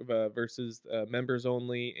 I think, versus members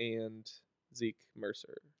only and Zeke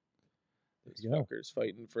Mercer. These fuckers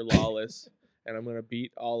fighting for Lawless, and I'm gonna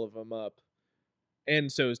beat all of them up.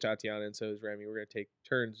 And so is Tatiana, and so is Remy. We're gonna take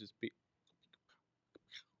turns just beat.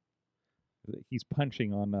 He's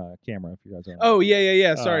punching on camera. If you guys are. Oh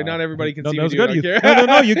yeah. Sorry, not everybody can see me.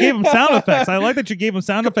 No. You gave him sound effects. I like that you gave him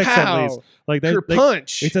sound effects at least. Like that.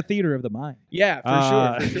 Punch. It's a theater of the mind. Yeah,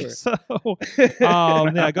 for sure. So, go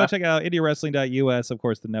check out indiewrestling.us, of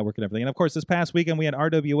course, the network and everything. And of course, this past weekend we had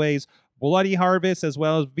RWA's Bloody Harvest as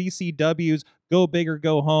well as VCW's Go Big or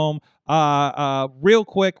Go Home. Real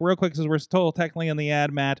quick, because we're still technically on the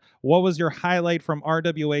ad, Matt. What was your highlight from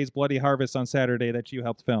RWA's Bloody Harvest on Saturday that you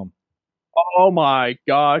helped film? Oh my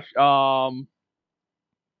gosh. Boy,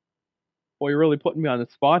 you're really putting me on the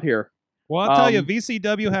spot here. Well, I'll tell you,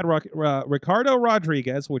 VCW had Ricardo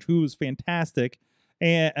Rodriguez, who was fantastic,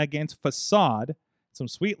 and against Facade. Some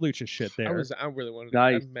sweet lucha shit there. I really wanted.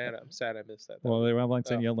 Nice. I'm sad I missed that. Well, I'll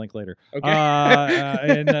send you a link later. Okay.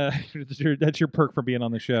 And that's your perk for being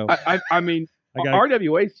on the show. I mean,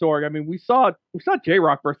 RWA Sorg. I mean, we saw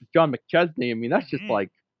J-Rock versus John McChesney. I mean, that's just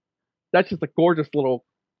a gorgeous little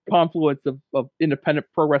confluence of independent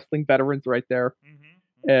pro wrestling veterans right there.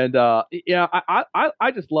 And I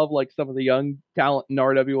just love like some of the young talent in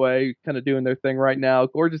RWA kind of doing their thing right now.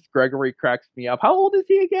 Gorgeous Gregory cracks me up. How old is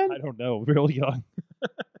he again? I don't know. Real young.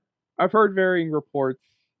 I've heard varying reports.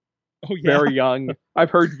 Oh yeah. Very young. I've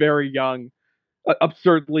heard very young,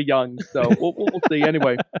 absurdly young. So we'll see.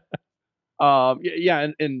 Anyway,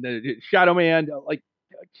 and Shadow Man, like,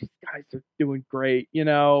 just guys are doing great.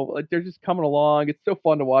 Like they're just coming along. It's so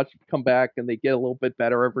fun to watch them come back, and they get a little bit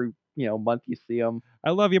better every month you see them. I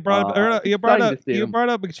love you brought up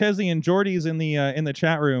McChesney and Jordy's in the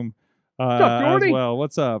chat room. What's up, Jordy? As well.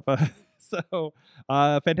 What's up? So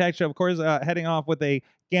fantastic show. Of course, heading off with a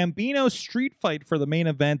Gambino street fight for the main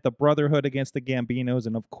event, the Brotherhood against the Gambinos,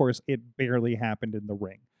 and of course, it barely happened in the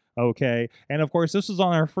ring. Okay, and of course, this was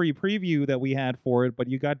on our free preview that we had for it, but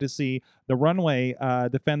you got to see the Runway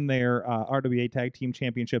defend their RWA Tag Team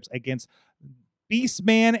Championships against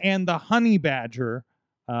Beastman and the Honey Badger.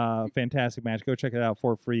 Fantastic match. Go check it out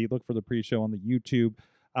for free. Look for the pre-show on the YouTube.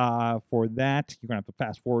 For that, you're gonna have to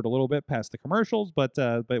fast forward a little bit past the commercials, but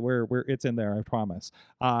we're it's in there, I promise.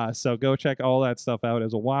 So go check all that stuff out. It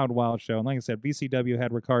was a wild show, and like I said, VCW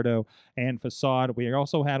had Ricardo and Facade. We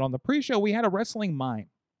also had on the pre-show, we had a wrestling mime,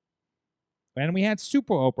 and we had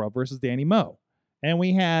Super Oprah versus Danny Moe, and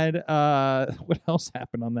we had what else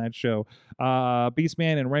happened on that show?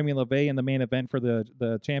 Beastman and Remy LeVay in the main event for the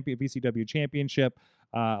VCW Championship.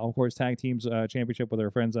 Of course, Tag Teams Championship with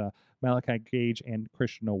our friends Malachi Gage and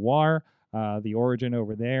Christian Noir. The Origin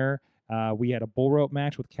over there. We had a bull rope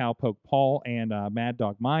match with Cowpoke Paul and Mad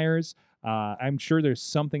Dog Myers. I'm sure there's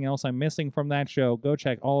something else I'm missing from that show. Go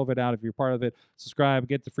check all of it out if you're part of it. Subscribe,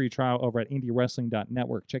 get the free trial over at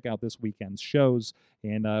indiewrestling.network. Check out this weekend's shows.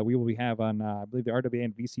 And we will have on, I believe the RWA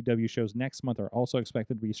and VCW shows next month are also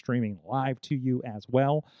expected to be streaming live to you as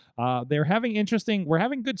well. We're having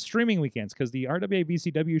good streaming weekends because the RWA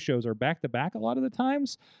VCW shows are back to back a lot of the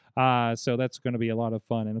times. So that's going to be a lot of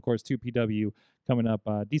fun. And of course, 2PW coming up.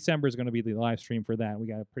 December is going to be the live stream for that. We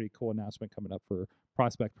got a pretty cool announcement coming up for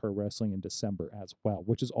Prospect Pro Wrestling in December as well,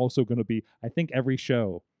 which is also going to be, I think, every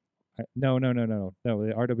show No. The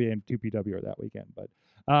RWA and 2PW are that weekend. But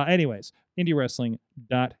anyways,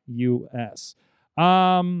 indiewrestling.us.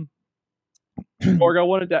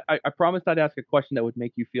 Sorg, I promised I'd ask a question that would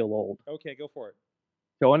make you feel old. Okay, go for it.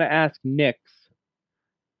 So I want to ask Nix,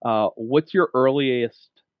 what's your earliest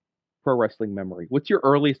pro wrestling memory? What's your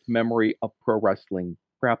earliest memory of pro wrestling,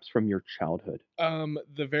 perhaps from your childhood?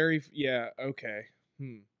 Okay.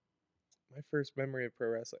 My first memory of pro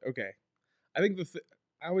wrestling. Okay. I think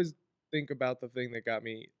I always think about the thing that got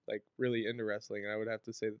me like really into wrestling, and I would have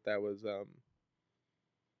to say that was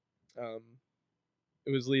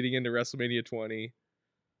it was leading into WrestleMania 20.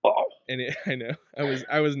 Oh. And I know. I was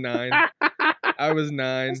 9. I was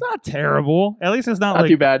 9. It's not terrible. At least it's not Not like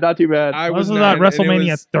too bad. Not too bad. I was this is 9, not and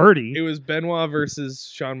WrestleMania 30. It was Benoit versus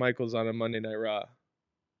Shawn Michaels on a Monday Night Raw.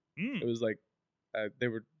 It was like they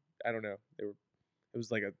were. I don't know. They were. It was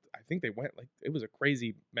like I think they went like it was a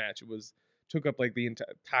crazy match. It took up like the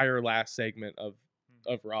entire last segment of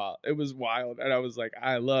Raw. It was wild, and I was like,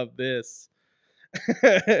 I love this.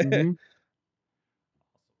 Mm-hmm.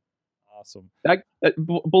 Awesome.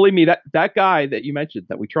 Believe me, that guy that you mentioned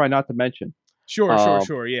that we try not to mention.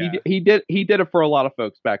 Sure. Yeah, he did it for a lot of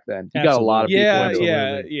folks back then. He got a lot of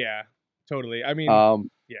people. Yeah, totally. I mean,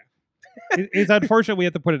 It's unfortunate we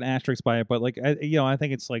have to put an asterisk by it, but like I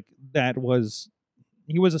think it's like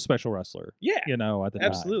he was a special wrestler. Yeah, at the time.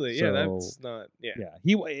 absolutely. Yeah, that's not. Yeah,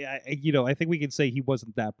 I think we could say he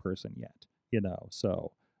wasn't that person yet.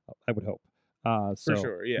 So I would hope. For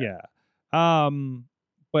sure. Yeah.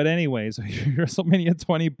 But anyways, WrestleMania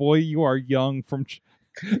 20, boy, you are young from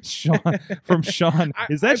Sean.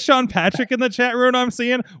 Is that Sean Patrick in the chat room I'm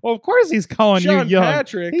seeing? Well, of course he's calling Sean you young.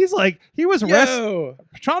 Patrick. He's like, he was Yo.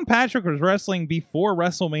 Sean Patrick was wrestling before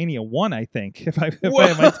WrestleMania 1, I think. If I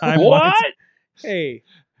have my time. What? Hey.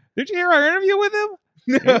 Did you hear our interview with him?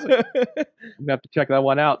 I'm gonna have to check that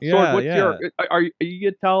one out. Yeah, Sorg, what's your are you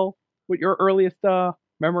gonna tell what your earliest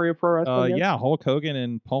memory of pro wrestling is? Yeah, Hulk Hogan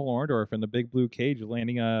and Paul Orndorff in the big blue cage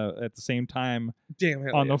landing at the same time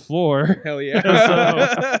on the floor. Hell yeah. So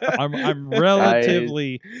I'm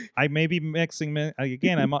relatively I may be mixing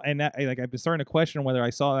again. I've been starting to question whether I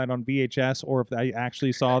saw that on VHS or if I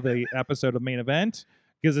actually saw the episode of Main Event.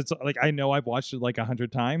 Because it's like I know I've watched it like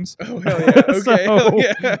 100 times. Oh hell yeah! Okay, so, hell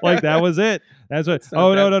yeah. like that was it. That's what.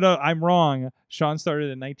 Oh no! I'm wrong. Sean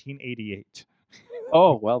started in 1988.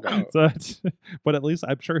 Oh well done. But at least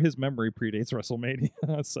I'm sure his memory predates WrestleMania.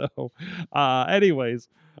 So, anyways,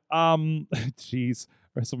 jeez,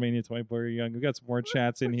 WrestleMania 24 young. We got some more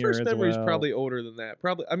chats in here. First as memory is well. probably older than that.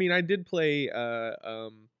 Probably. I mean, I did play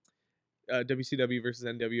WCW versus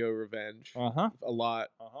NWO Revenge a lot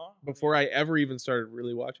before I ever even started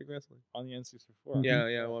really watching wrestling on the N64. Yeah,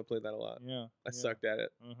 I played that a lot. Yeah, I sucked at it.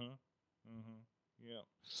 Yeah. Yep.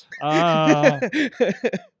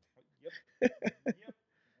 I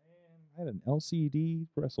had an LCD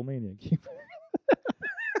WrestleMania game.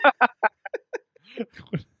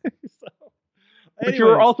 But you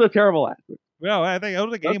were also terrible at it. Well, I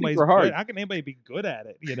don't think anybody's good. How can anybody be good at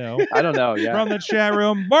it? I don't know. Yeah. From the chat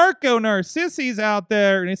room, Marco Narcissis out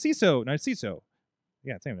there. Narciso.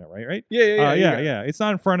 Yeah, it's saying that right? Yeah. It's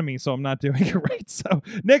not in front of me, so I'm not doing it right. So,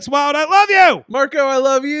 Nick's Wild, I love you. Marco, I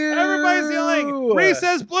love you. Everybody's yelling. Reese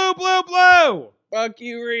says blue, blue, blue. Fuck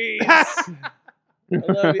you, Reese. I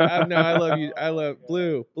love you. I love you. I love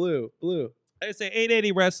blue. I say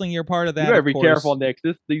 880 Wrestling, you're part of that. You better be careful, Nick.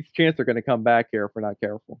 These chants are going to come back here if we're not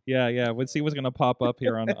careful. Yeah. Let's see what's going to pop up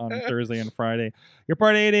here on Thursday and Friday. You're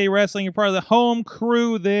part of 880 Wrestling. You're part of the home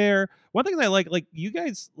crew there. One thing I like you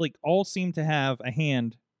guys all seem to have a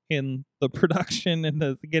hand in the production and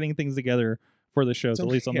the getting things together for the shows, at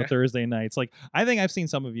least on the Thursday nights. Like, I think I've seen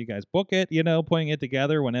some of you guys book it, putting it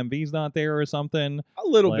together when MV's not there or something. A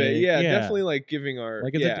little bit, yeah. Definitely giving our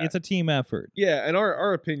it's a team effort. Yeah, and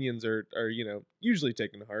our opinions are usually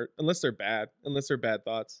taken to heart, unless they're bad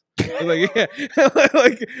thoughts. And then,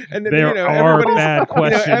 there are bad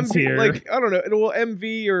questions MV, here. I don't know. Well,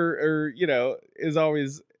 MV or is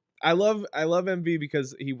always. I love MV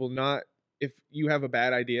because he will not. If you have a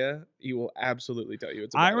bad idea, he will absolutely tell you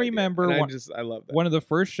it's a bad idea. I remember I love that. One of the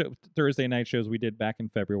first Thursday night shows we did back in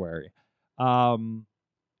February.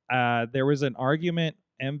 There was an argument,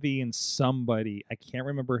 MV and somebody, I can't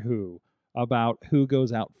remember who, about who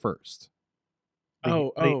goes out first.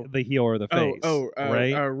 The heel or the face.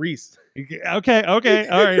 Right? Reese. Okay, all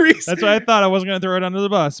right. Reese. That's what I thought. I wasn't going to throw it under the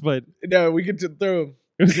bus, but no, we could throw him.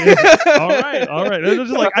 all right. It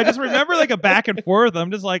was just I just remember a back and forth.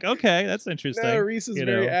 I'm just like, okay, that's interesting. No, Reese is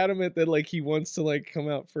very adamant that he wants to come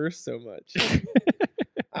out first so much.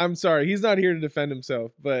 I'm sorry, he's not here to defend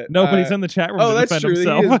himself, but Nobody's in the chat room oh, to that's defend true.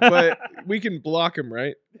 himself. He is, but we can block him,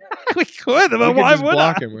 right? We could, but We can why just would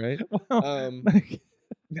block I? him, right? Well,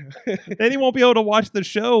 then he won't be able to watch the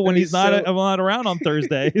show when And he's not so- not around on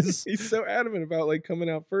Thursdays. He's so adamant about like coming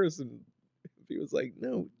out first, and he was like,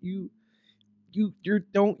 "No, you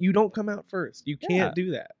don't come out first. You can't Yeah.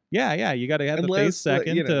 do that." Yeah, you got to have the face Unless, like,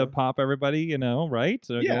 second you know. to pop everybody, right?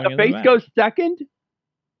 So Yeah, going The into face match. goes second?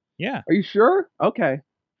 Yeah, Are you sure? Okay.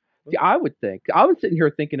 See, I would think. I was sitting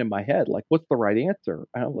here thinking in my head, like, what's the right answer?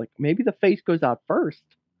 And I'm like, maybe the face goes out first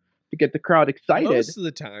to get the crowd excited. Most of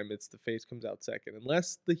the time, it's the face comes out second,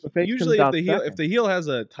 unless The face usually comes if out the heel has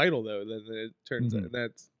a title though, then it turns Mhm.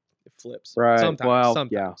 out it flips. Right, Sometimes. well,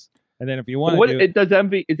 Sometimes. and then if you But want to do does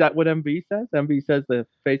MV? Is that what MV says? MV says the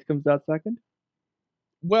face comes out second.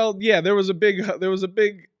 Well, yeah, there was a big I just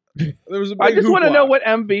want to hoopla. know what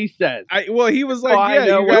MV says. He was like, Oh, I yeah,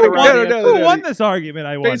 know you what gotta, the right who answer won this argument?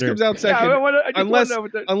 I Face wonder. comes out second, Yeah, I just unless- wanna know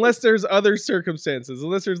what the- unless there's other circumstances.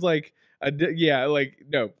 Unless there's like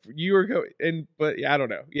no, you were but yeah, I don't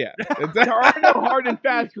know. Yeah, there are no hard and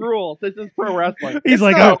fast rules. This is pro wrestling. He's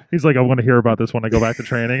like, not- he's like, I want to hear about this when I go back to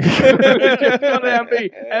training. Just go to MV.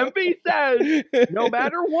 MV says no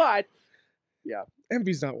matter what.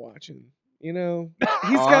 Envy's not watching. He's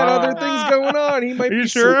got other things going on. He might Are you be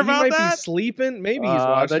sure he about might that? be sleeping. Maybe he's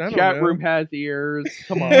watching. The I don't chat know. room has ears.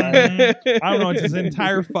 Come on. I don't know. It's his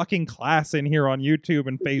entire fucking class in here on YouTube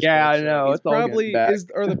and Facebook. Yeah, I so- know. He's It's all probably getting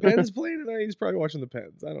back. are the Pens playing tonight? He's probably watching the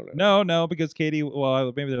Pens. I don't know. No, because Katie.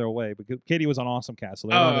 Well, maybe they're away, because Katie was on Awesome Cast, so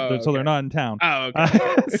they're, Oh, they're not in town. Oh,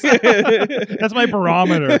 okay. That's my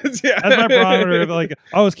barometer. Yeah. That's my barometer of like,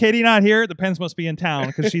 oh, is Katie not here? The Pens must be in town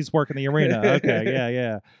because she's working the arena. Okay,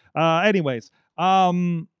 yeah. Anyways,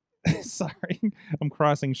 sorry, I'm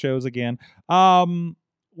crossing shows again.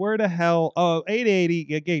 Where the hell? Oh,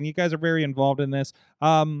 880 again. You guys are very involved in this.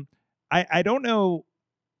 I don't know.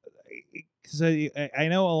 So I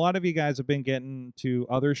know a lot of you guys have been getting to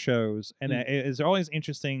other shows, and it's always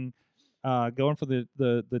interesting going for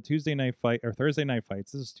the Tuesday night fight or Thursday night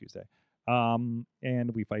fights. This is Tuesday, and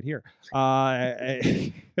we fight here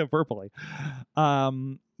verbally.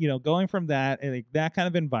 Going from that and that kind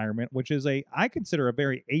of environment, which is I consider a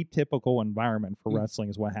very atypical environment for wrestling,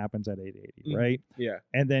 is what happens at 880, right? Yeah.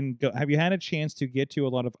 And then have you had a chance to get to a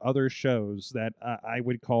lot of other shows that I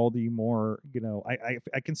would call the more,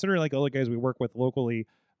 I consider like other guys we work with locally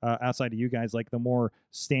outside of you guys, like the more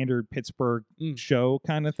standard Pittsburgh show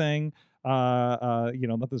kind of thing.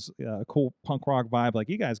 Not this cool punk rock vibe like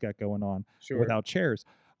you guys got going on Sure. without chairs.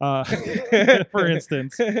 For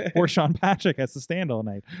instance, or Sean Patrick has to stand all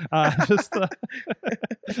night. I'm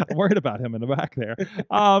worried about him in the back there.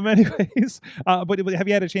 Anyways, but have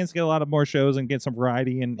you had a chance to get a lot of more shows and get some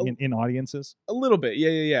variety in audiences? A little bit,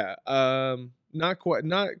 yeah. Not quite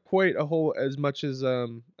a whole as much as I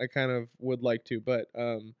kind of would like to, but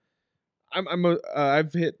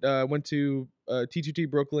I've went to T2T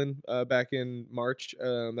Brooklyn back in March.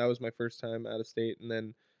 That was my first time out of state, and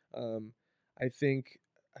then I think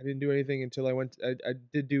I didn't do anything until I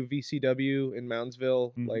did do VCW in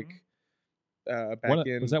Moundsville, like back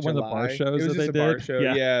in was that July. one of the bar shows It was that just they a bar did? show,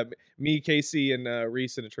 yeah. Me, Casey, and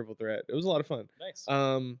Reese in a triple threat. It was a lot of fun. Nice.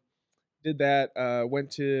 Did that.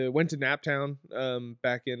 Went to Naptown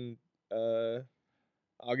back in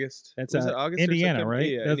August. That's Was it August or Indiana, September? right?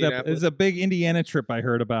 Yeah, It's Indianapolis. a big Indiana trip I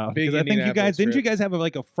heard about. Big Because I think you guys Indianapolis didn't you trip. guys have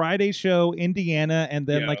like a Friday show, Indiana, and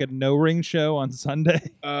then Yeah. like a no ring show on Sunday?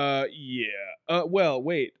 Yeah. Well,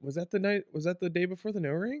 wait. Was that the night? Was that the day before the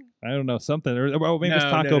No Ring? I don't know, something, or well, maybe it's No,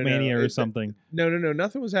 Taco no. Mania or It's- something. No.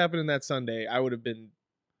 Nothing was happening that Sunday. I would have been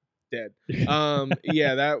dead.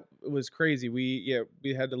 Yeah, that was crazy. We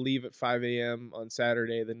had to leave at 5 a.m. on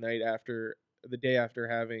Saturday, the day after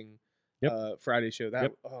having Friday show.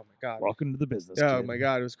 That oh my god. Welcome to the business. Oh kid. my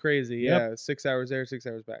god, it was crazy. Yep. Yeah, 6 hours there, 6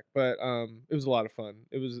 hours back. But it was a lot of fun.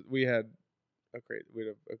 We had a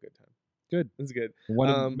good time. Good. It was good. One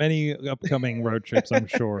of many upcoming road trips, I'm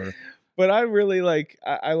sure. But I really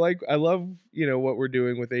I love what we're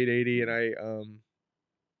doing with 880, and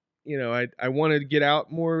I want to get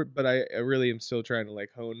out more, but I really am still trying to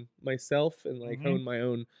like hone myself and like hone my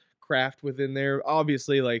own craft within there.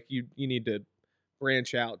 Obviously, like you need to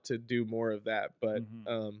branch out to do more of that, but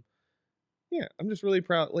yeah, I'm just really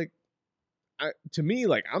proud. Like to me,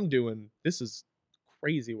 like this is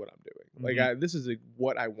crazy what I'm doing. Like this is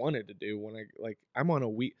what I wanted to do when I'm on a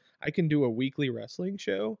week. I can do a weekly wrestling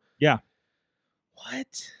show. Yeah.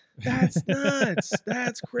 What? That's nuts.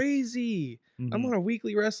 That's crazy. I'm on a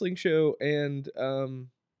weekly wrestling show, and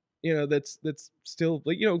that's still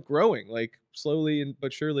like growing, like slowly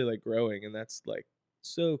but surely, like growing, and that's like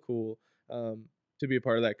so cool to be a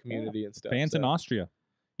part of that community and stuff. Fans in Austria.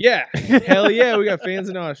 Yeah, hell yeah, we got fans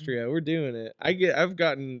in Austria. We're doing it. I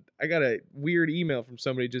got a weird email from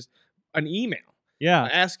somebody, just an email. Yeah.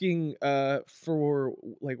 Asking for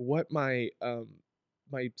like what my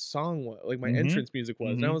my song was, like my entrance music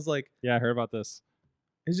was. And I was like, yeah, I heard about this.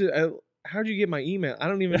 How'd you get my email? I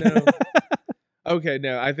don't even know. Okay,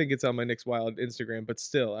 no, I think it's on my Nick's Wild Instagram, but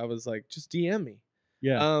still, I was like, just DM me.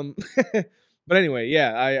 Yeah. But anyway,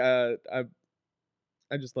 yeah,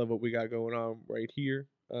 I just love what we got going on right here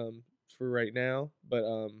for right now.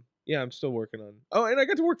 But yeah, I'm still working on. Oh, and I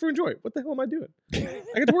got to work for Enjoy. What the hell am I doing?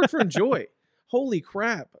 I got to work for Enjoy. Holy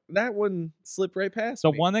crap! That one slipped right past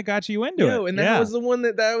The me. one that got you into it. And that was the one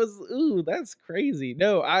that was. Ooh, that's crazy.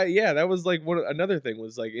 No, that was like another thing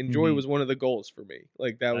was like Enjoy was one of the goals for me.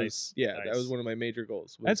 Like that was that was one of my major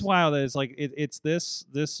goals. That's wild. That it's like it's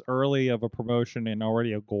this early of a promotion and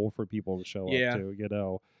already a goal for people to show up to, you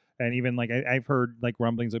know. And even like I've heard like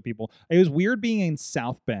rumblings of people. It was weird being in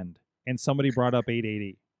South Bend and somebody brought up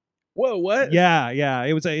 880. Whoa, what? Yeah.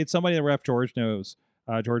 It's somebody that Ref George knows.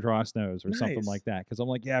 George Ross knows or something Nice. like that. Because I'm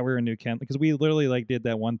like, yeah, we're in New Kent. Because we literally like did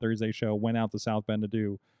that one Thursday show, went out to South Bend to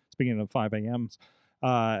do, speaking of 5 a.m.s,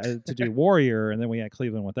 to do Warrior. And then we had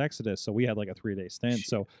Cleveland with Exodus. So we had like a 3-day stint. Shit.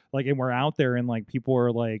 So like, and we're out there and like people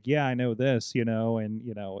are like, yeah, I know this, you know, and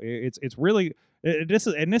you know, it's really, this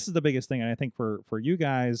is the biggest thing. And I think for you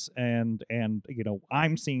guys and, you know,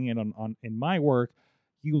 I'm seeing it on in my work,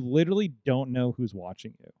 you literally don't know who's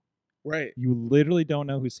watching you. Right. You literally don't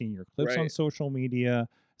know who's seeing your clips on Right. social media,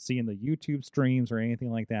 seeing the YouTube streams or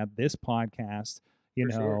anything like that. This podcast, you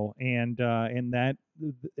For know, sure.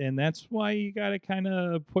 and that's why you got to kind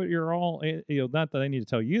of put your all. You know, not that I need to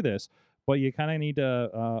tell you this, but you kind of need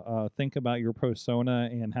to think about your persona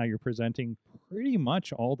and how you're presenting pretty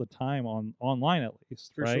much all the time online at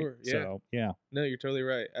least. For right? sure, yeah. So yeah. No, you're totally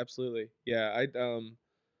right. Absolutely. Yeah,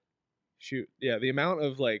 shoot. Yeah, the amount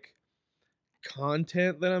of like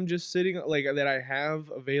content that I'm just sitting like that I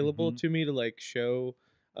have available to me to like show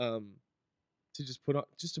to just put on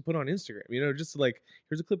Instagram, you know, just like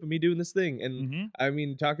here's a clip of me doing this thing. And I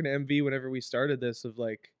mean, talking to MV whenever we started this of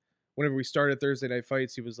like whenever we started Thursday Night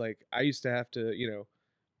Fights, he was like, I used to have to, you know,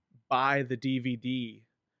 buy the DVD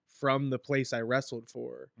from the place I wrestled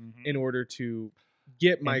for in order to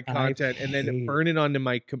get my content and then burn it onto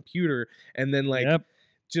my computer and then like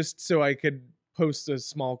just so I could post a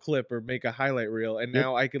small clip or make a highlight reel. And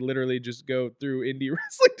now I could literally just go through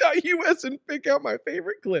indiewrestling.us and pick out my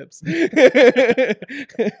favorite clips.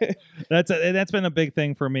 That's been a big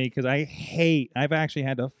thing for me because I've actually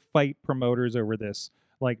had to fight promoters over this.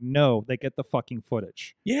 Like, no, they get the fucking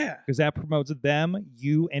footage. Yeah. Because that promotes them,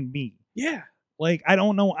 you, and me. Yeah. Like, I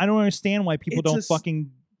don't know. I don't understand why people don't fucking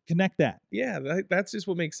connect that. Yeah, that's just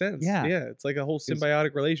what makes sense. Yeah. Yeah, it's like a whole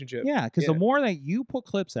symbiotic relationship. Yeah, because the more that you put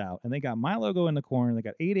clips out, and they got my logo in the corner, they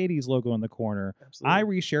got 880's logo in the corner, Absolutely. I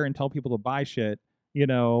reshare and tell people to buy shit, you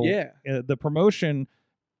know. Yeah. The promotion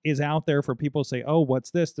is out there for people to say, oh,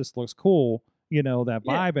 what's this? This looks cool. You know, that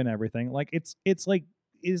vibe and everything. Like, it's like,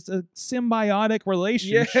 it's a symbiotic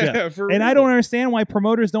relationship. Yeah, for and real. I don't understand why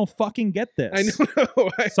promoters don't fucking get this. I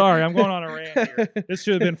know. Sorry, I'm going on a rant here. This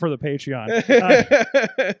should have been for the Patreon.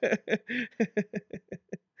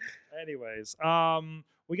 Anyways,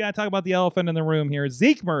 we got to talk about the elephant in the room here.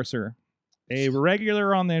 Zeke Mercer, a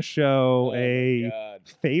regular on this show,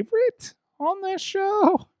 favorite on this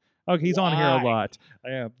show. Okay, he's on here a lot.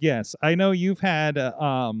 Yes, I know you've had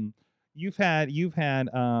an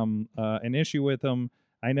issue with him.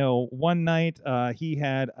 I know one night he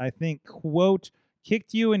had, I think, quote,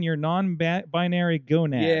 kicked you in your non-binary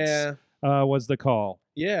gonads. Was the call.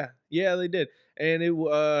 Yeah, they did. And it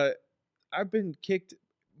I've been kicked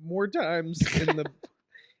more times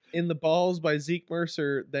in the balls by Zeke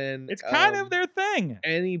Mercer than it's kind of their thing.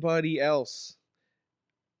 Anybody else.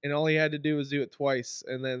 And all he had to do was do it twice,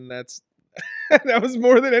 and then that was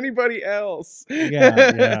more than anybody else.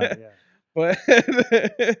 Yeah. But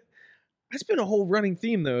that's been a whole running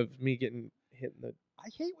theme though of me getting hit in the. I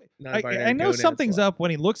hate non-binary I know gonads something's slot. up when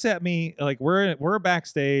he looks at me like we're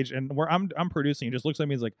backstage and I'm producing. He just looks at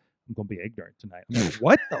me. He's like, I'm gonna be ignorant tonight. I'm like,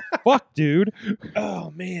 what the fuck, dude?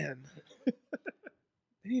 Oh man,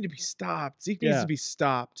 they need to be stopped. Zeke needs to be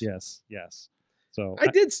stopped. Yes. So I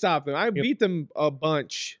did stop them. I beat them a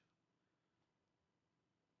bunch.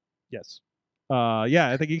 Yes. Yeah.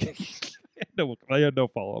 I think I had no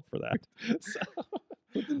follow up for that. So.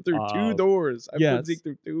 Put them through 2 doors. I yes. put Zeke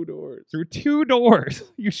through 2 doors. Through 2 doors.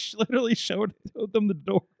 You literally showed them the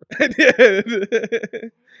door. I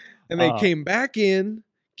did. And they came back in,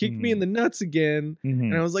 kicked me in the nuts again,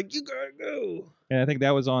 and I was like, "You gotta go." And I think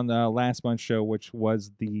that was on last month's show, which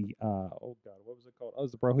was the what was it called? Oh, it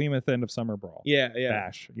was the Behemoth End of Summer Brawl. Yeah.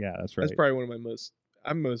 Bash. Yeah, that's right. That's probably one of my most.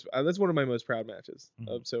 That's one of my most proud matches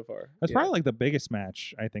of so far. That's probably like the biggest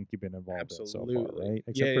match I think you've been involved in so far, right?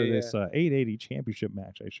 Except for this 880 championship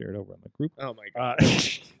match I shared over in the group. Oh my god.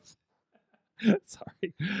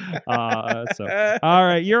 Sorry. All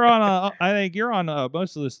right, you're on. I think you're on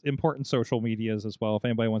most of the important social medias as well. If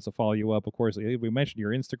anybody wants to follow you up, of course, we mentioned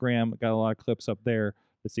your Instagram. Got a lot of clips up there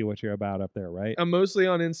to see what you're about up there, right? I'm mostly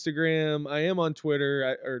on Instagram. I am on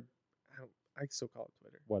Twitter, I still call it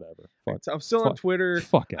Twitter. Whatever. I'm still on Twitter.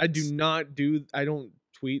 Fuck it. I don't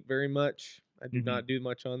tweet very much. I do not do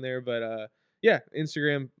much on there, but yeah,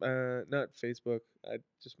 Instagram, not Facebook.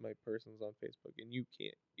 Just my person's on Facebook, and you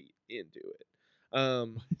can't be into it.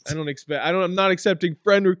 I'm not accepting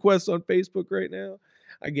friend requests on Facebook right now.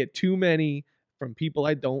 I get too many from people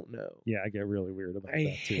I don't know. Yeah, I get really weird about I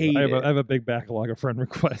that too. hate I it. have a big backlog of friend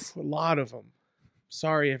requests. A lot of them.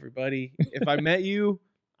 Sorry, everybody. If I met you,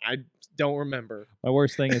 I don't remember. My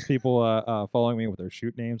worst thing is people following me with their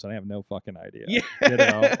shoot names, and I have no fucking idea. Yeah. You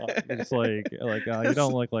know, it's like you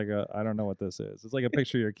don't look like I don't know what this is. It's like a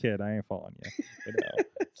picture of your kid. I ain't following you. You know,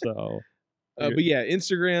 so. But yeah,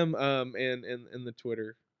 Instagram, and the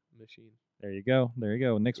Twitter machine. There you go.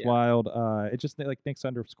 Nick's Wild. It's just like Nick's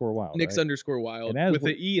 _Wild. Nick's right? _ with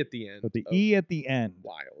the E at the end. With the E at the end.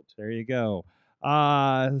 Wild. There you go.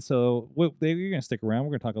 So you're gonna stick around.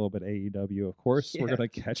 We're gonna talk a little bit AEW, of course. Yeah. We're gonna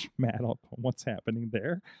catch Matt up on what's happening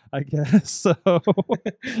there, I guess. So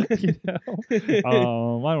you know,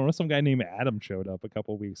 I don't know. Some guy named Adam showed up a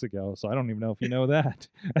couple weeks ago, so I don't even know if you know that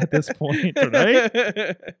at this point,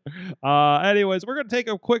 right? Anyways, we're gonna take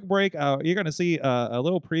a quick break. You're gonna see a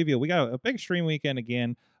little preview. We got a big stream weekend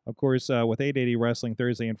again, of course, with 880 Wrestling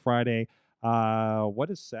Thursday and Friday. What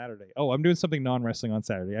is Saturday? Oh, I'm doing something non-wrestling on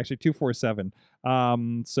Saturday, actually 247.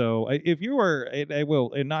 So if you are, I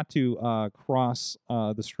will, and not to cross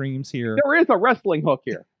the streams here. There is a wrestling hook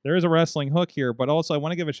here. There is a wrestling hook here, but also I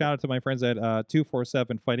want to give a shout out to my friends at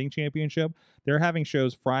 247 Fighting Championship. They're having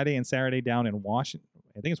shows Friday and Saturday down in Washington.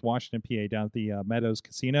 I think it's Washington, PA, down at the Meadows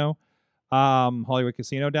Casino, Hollywood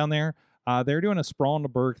Casino down there. They're doing a Sprawl in the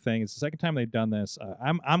Berg thing. It's the second time they've done this.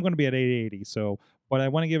 I'm going to be at 880, so. But I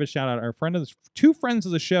want to give a shout out. Our two friends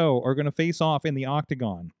of the show are going to face off in the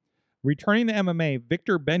Octagon. Returning to MMA,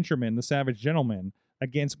 Victor Benjamin, the Savage Gentleman,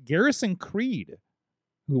 against Garrison Creed,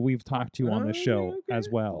 who we've talked to on the show as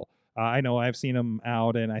well. I know I've seen him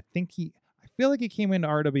out, and I feel like he came into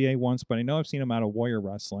RWA once, but I know I've seen him out of Warrior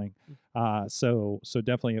Wrestling. So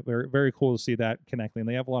definitely very, very cool to see that connecting.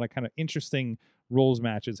 They have a lot of kind of interesting rules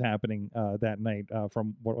matches happening that night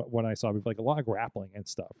from what I saw. We've like a lot of grappling and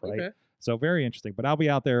stuff, right? Okay. So very interesting. But I'll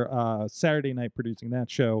be out there Saturday night producing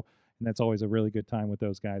that show, and that's always a really good time with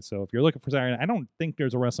those guys. So if you're looking for Saturday night, I don't think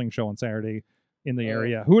there's a wrestling show on Saturday in the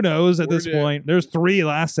area. Who knows at this point? There's 3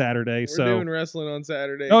 last Saturday. We're doing wrestling on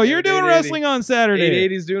Saturday. Oh, you're doing wrestling on Saturday.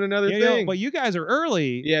 880's doing another thing. But you guys are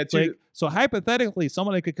early. Yeah. So hypothetically,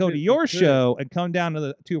 somebody could go to your show and come down to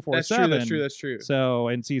the 247. That's true. So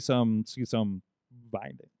and see some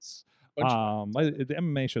bindings. The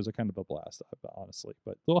MMA shows are kind of a blast, honestly,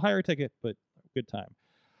 but a little higher ticket, but good time.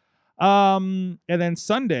 And then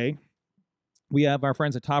Sunday, we have our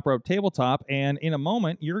friends at Top Rope Tabletop, and in a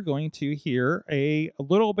moment, you're going to hear a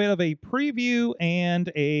little bit of a preview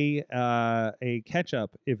and a catch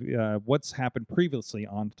up if what's happened previously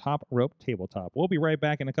on Top Rope Tabletop. We'll be right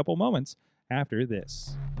back in a couple moments after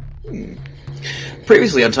this.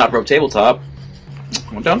 Previously on Top Rope Tabletop,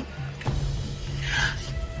 I'm done.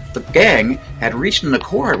 The gang had reached an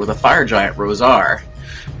accord with a fire giant, Rosar.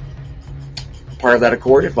 Part of that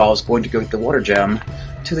accord involves going to go get the water gem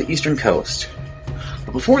to the eastern coast.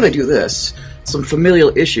 But before they do this, some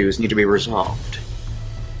familial issues need to be resolved.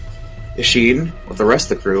 Ishin, with the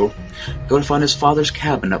rest of the crew, go to find his father's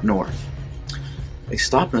cabin up north. They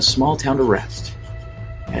stop in a small town to rest.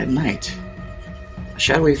 At night, a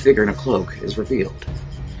shadowy figure in a cloak is revealed.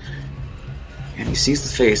 And he sees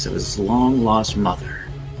the face of his long-lost mother,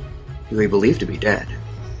 who he believed to be dead.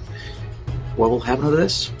 What will happen to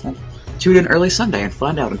this? Well, tune in early Sunday and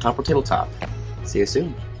find out on Top Rope Tabletop. See you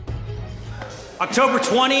soon. October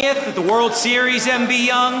 20th at the World Series, MB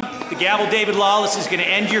Young. The gavel David Lawless is going to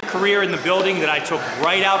end your career in the building that I took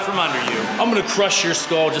right out from under you. I'm going to crush your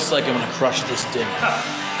skull just like I'm going to crush this dinner.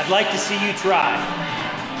 I'd like to see you try.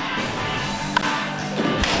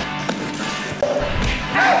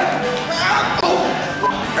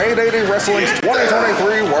 .880 Wrestling's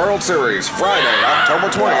 2023 World Series, Friday, October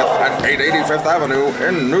 20th at 880 Fifth Avenue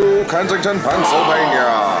in New Kensington,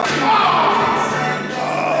 Pennsylvania.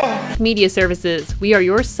 Media Services. We are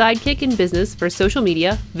your sidekick in business for social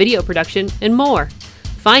media, video production, and more.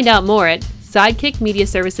 Find out more at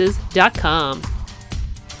sidekickmediaservices.com.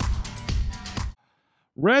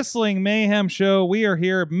 Wrestling Mayhem Show. We are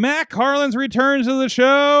here. Matt Carlin's returns to the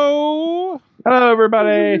show. Hello,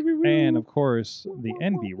 everybody. And, of course, the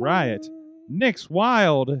NB Riot. Nick's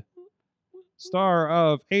Wild, star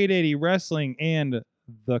of 880 Wrestling and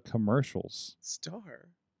the commercials. Star.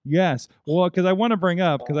 Yes. Well, because I want to bring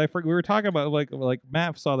up, because we were talking about, like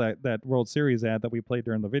Matt saw that World Series ad that we played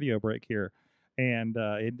during the video break here. And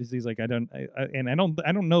he's like, I don't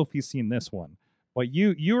know if he's seen this one. But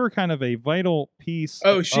you were kind of a vital piece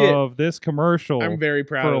of this commercial. I'm very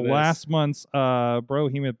proud of this. For last month's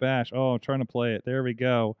Brohemoth Bash. Oh, I'm trying to play it. There we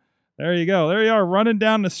go. There you go. There you are, running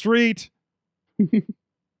down the street.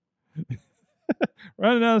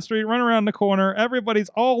 Running down the street, running around the corner. Everybody's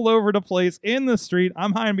all over the place in the street.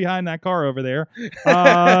 I'm hiding behind that car over there.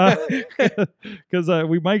 Because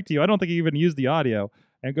we mic'd you. I don't think you even used the audio.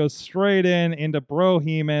 And goes straight into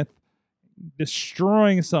Brohemoth,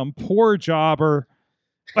 destroying some poor jobber.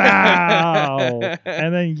 Wow.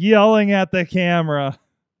 And then yelling at the camera.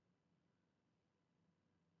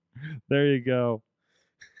 There you go.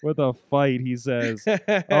 With a fight, he says.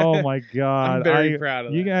 Oh my God. I'm very proud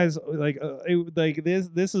of you that. guys like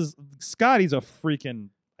this is Scotty's a freaking,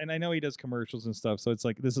 and I know he does commercials and stuff, so it's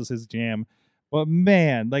like this is his jam. But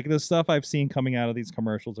man, like the stuff I've seen coming out of these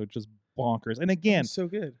commercials are just bonkers. And again, so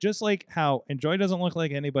good. Just like how Enjoy doesn't look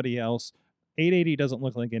like anybody else, 880 doesn't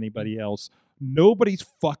look like anybody else. Nobody's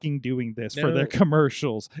fucking doing this for their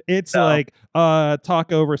commercials. It's like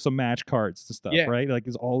talk over some match cards and stuff, right? Like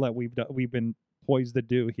is all that we've been poised to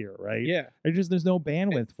do here, right? Yeah. There's no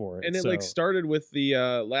bandwidth for it. And it like started with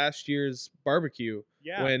the last year's barbecue.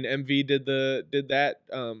 Yeah. When MV did that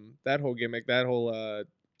whole gimmick, that whole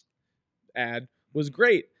ad was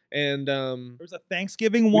great. And there was a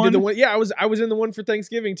Thanksgiving one. I was in the one for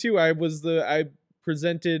Thanksgiving too. I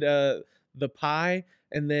presented the pie,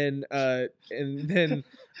 and then I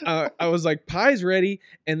was like, pie's ready,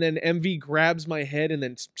 and then MV grabs my head and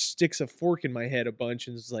then sticks a fork in my head a bunch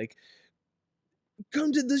and is like,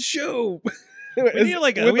 come to the show. We need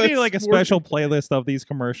a special playlist of these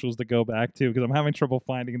commercials to go back to, because I'm having trouble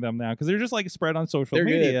finding them now because they're just like spread on social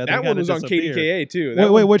media. That one was on KDKA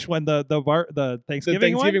too. Wait, which one? The Thanksgiving The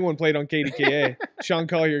Thanksgiving one played on KDKA. Sean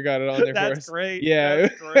Collier got it on there for us. That's great. Yeah.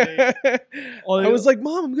 That's great. I was like,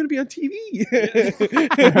 Mom, I'm going to be on TV.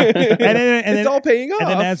 and it's all paying off.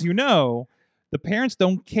 And then, as you know, the parents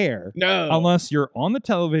don't care unless you're on the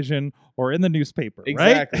television or in the newspaper,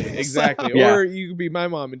 right? Exactly. So, or you could be my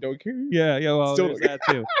mom and don't care. Yeah, well, there's that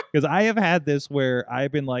too. Because I have had this where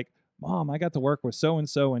I've been like, Mom, I got to work with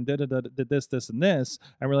so-and-so and did this, and this.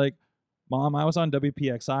 And we're like, Mom, I was on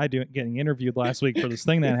WPXI getting interviewed last week for this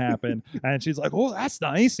thing that happened. And she's like, oh, that's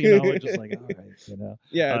nice. We're just like, all right,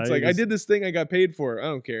 Yeah, it's like, I did this thing I got paid for. I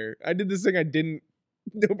don't care. I did this thing I did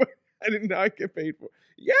not get paid for.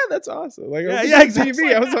 Yeah, that's awesome. Like, I was on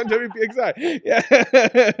TV. I was on WPXI. Yeah.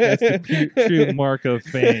 That's the true mark of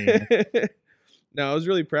fame. No, I was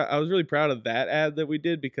really proud. I was really proud of that ad that we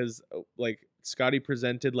did, because like Scotty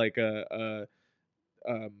presented like a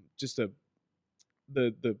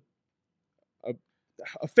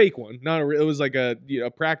fake one, not it was like a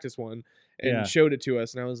practice one, and showed it to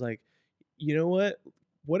us, and I was like, you know what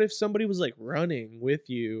if somebody was like running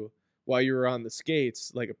with you while you were on the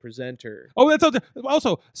skates, like a presenter? Oh, that's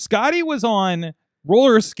also Scotty was on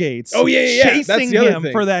roller skates. Oh yeah. Chasing That's the other him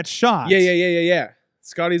thing. for that shot. Yeah.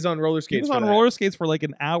 Scotty's on roller skates. He was on roller skates for like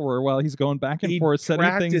an hour while he's going back and forth,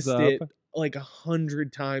 setting things up. It like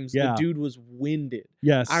 100 times. Yeah. The dude was winded.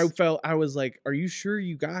 Yes. I was like, are you sure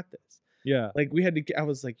you got this? Yeah. Like I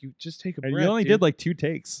was like, you just take a breath. And you only did like 2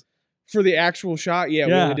 takes. For the actual shot, we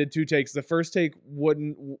only did 2 takes. The first take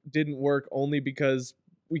didn't work only because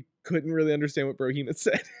we couldn't really understand what Brohemoth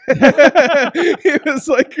said. It was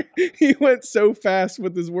like he went so fast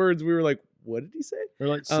with his words. We were like, what did he say? We're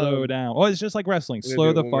like, slow down. Oh, it's just like wrestling.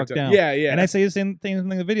 Slow the fuck down. Yeah. And I say the same thing in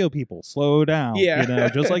the video people. Slow down. Yeah.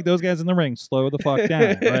 Just like those guys in the ring. Slow the fuck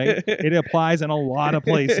down, right? It applies in a lot of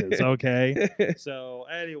places, okay? So,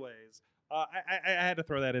 anyways, I had to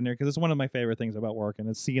throw that in there because it's one of my favorite things about working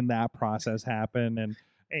is seeing that process happen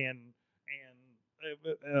and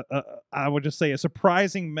I would just say a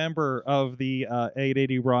surprising member of the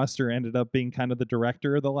 880 roster ended up being kind of the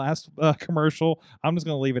director of the last commercial. I'm just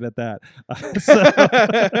going to leave it at that.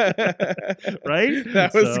 Right?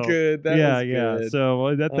 That was good. That was good.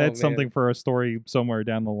 So that's something for a story somewhere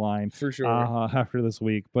down the line. For sure. After this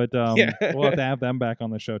week. But we'll have to have them back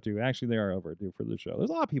on the show too. Actually, they are overdue for the show.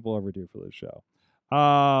 There's a lot of people overdue for the show.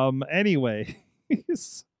 Anyway.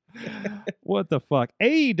 What the fuck?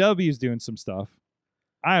 AEW is doing some stuff.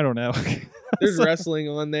 I don't know. There's wrestling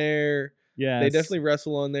on there. Yeah, They definitely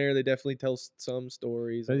wrestle on there. They definitely tell some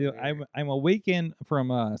stories. So, on you know, there. I'm awakened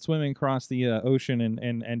from swimming across the ocean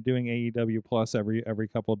and doing AEW Plus every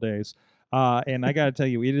couple of days, and I gotta tell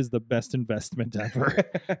you, it is the best investment ever.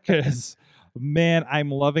 Because man,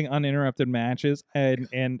 I'm loving uninterrupted matches, and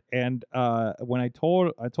when I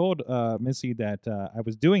told Missy that I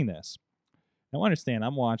was doing this, now understand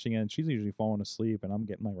I'm watching it, and she's usually falling asleep, and I'm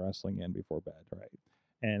getting my wrestling in before bed, right?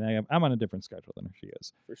 And I'm on a different schedule than she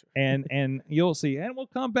is. For sure. And you'll see, and we'll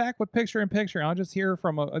come back with picture in picture. I'll just hear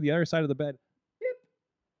from the other side of the bed,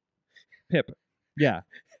 Pip, yeah,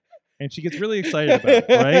 and she gets really excited about it,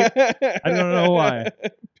 right? I don't know why,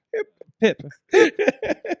 Pip.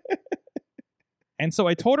 And so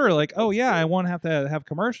I told her like, oh yeah, I won't have to have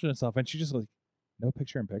commercials and stuff, and she just like, no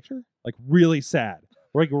picture in picture, like really sad,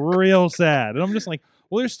 like real sad, and I'm just like,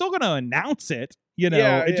 well, they're still gonna announce it, you know,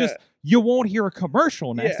 Yeah, just you won't hear a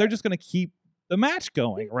commercial next. Yeah. They're just gonna keep the match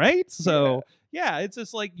going, right? So yeah, it's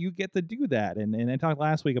just like you get to do that. And I talked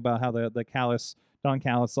last week about how the Don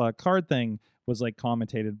Callis card thing was like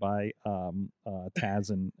commentated by Taz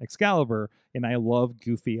and Excalibur, and I love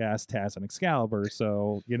goofy ass Taz and Excalibur,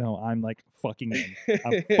 so you know I'm like fucking in.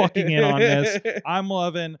 I'm fucking in on this. I'm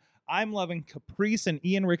loving Caprice and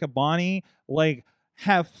Ian Riccaboni like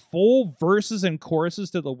have full verses and choruses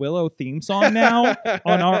to the Willow theme song now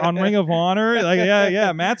on Ring of Honor. Like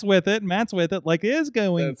yeah, Matt's with it. Like it is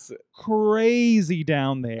going crazy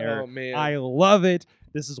down there. Oh man, I love it.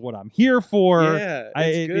 This is what I'm here for. Yeah,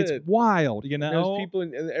 it's wild, you know. There's people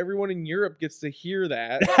and everyone in Europe gets to hear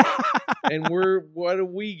that, and what do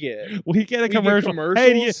we get? We get a commercial.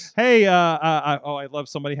 Hey, I love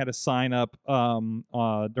somebody had a sign up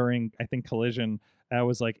during I think Collision. I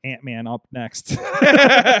was like Ant-Man up next. So, because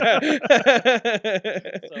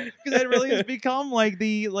that really has become like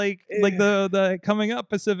the coming up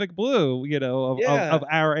Pacific Blue, you know, of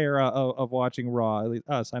our era of watching Raw. At least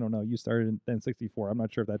us. I don't know. You started in '64. I'm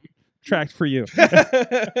not sure if that tracked for you.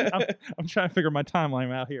 I'm trying to figure my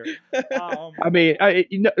timeline out here. I mean,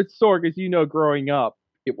 Sorg, as you know, growing up,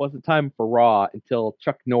 it wasn't time for Raw until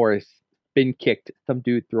Chuck Norris spin kicked some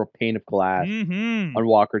dude through a pane of glass on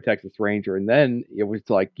Walker, Texas Ranger, and then it was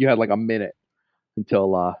like you had like a minute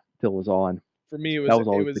until it was on. For me, it was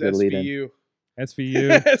SVU.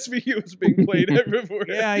 SVU was being played before.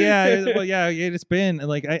 It's been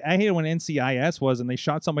like I hated when NCIS was, and they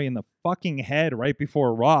shot somebody in the fucking head right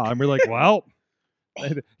before Raw, and we're like, well,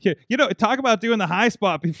 you know, talk about doing the high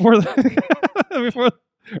spot before before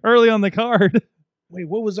early on the card. Wait,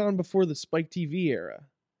 what was on before the Spike TV era?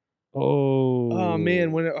 Oh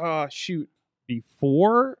man, shoot.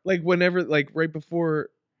 Before? Like whenever, like right before.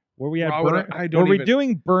 Were we at Burn? Were we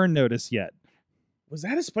doing Burn Notice yet? Was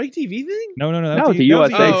that a Spike TV thing? No. That was a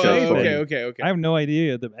USA show. Okay. I have no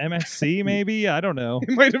idea. The MSC maybe? I don't know.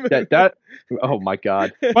 It might have been. That oh my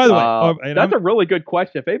god. By the way, that's a really good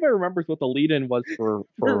question. If anybody remembers what the lead-in was for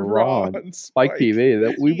Raw on Spike TV,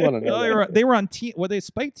 that we want to know. They were on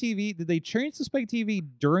Spike TV. Did they change to Spike TV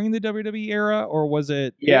during the WWE era, or was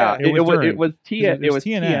it? Yeah, it was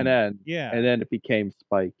TNN. Yeah, and then it became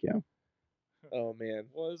Spike. Yeah. Oh man,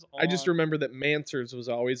 I just remember that Mansers was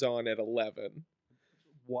always on at 11.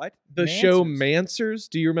 What? The show Mansers?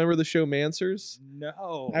 Do you remember the show Mansers?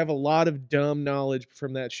 No. I have a lot of dumb knowledge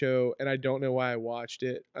from that show, and I don't know why I watched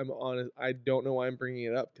it. I'm honest. I don't know why I'm bringing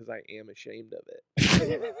it up because I am ashamed of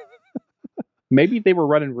it. Maybe they were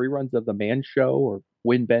running reruns of The Man Show or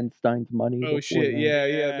Win Ben Stein's Money. Oh shit!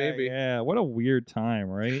 Yeah, maybe. Yeah, what a weird time,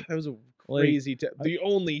 right? That was a crazy. The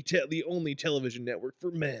only television network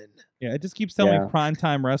for men. Yeah, it just keeps telling me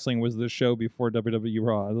Primetime Wrestling was the show before WWE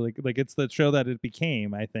Raw. Like it's the show that it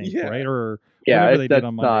became, I think, right? Or whatever they did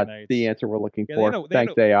on Monday nights. The answer we're looking for.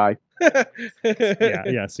 Thanks, AI.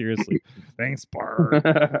 yeah, seriously. Thanks, Bart.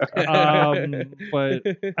 But I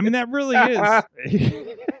mean, that really is.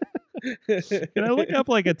 Can I look up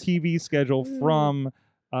like a TV schedule from?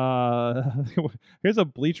 Here's a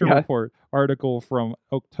Bleacher Report article from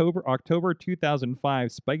October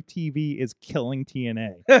 2005. Spike TV is killing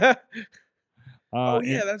TNA. That's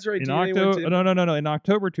right. In October, in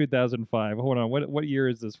October 2005. Hold on, what year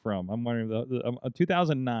is this from? I'm wondering.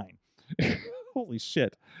 2009. Holy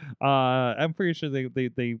shit! I'm pretty sure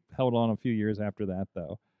they held on a few years after that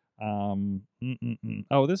though.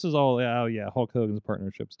 Oh, this is all. Oh yeah, Hulk Hogan's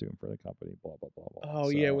partnerships doing for the company. Blah blah blah blah. Oh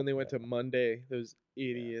yeah, when they went to Monday, those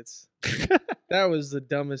idiots. That was the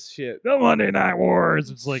dumbest shit. The Monday Night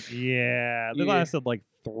Wars. It's like they lasted like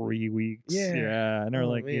 3 weeks. Yeah, and they're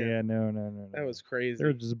like, man. No. That was crazy.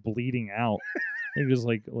 They're just bleeding out. They're just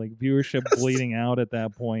like viewership bleeding out at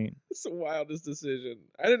that point. It's the wildest decision.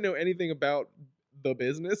 I didn't know anything about the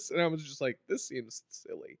business, and I was just like, this seems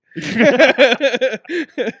silly.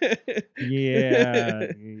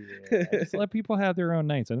 Yeah. Just let people have their own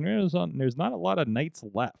nights, and there's not a lot of nights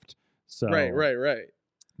left. So Right.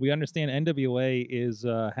 we understand NWA is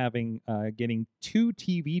getting 2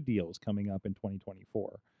 TV deals coming up in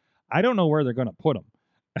 2024. I don't know where they're going to put them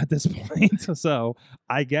at this point. So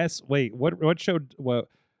I guess what showed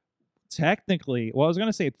technically? Well, I was going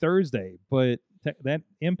to say Thursday, but that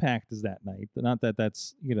Impact is that night. Not that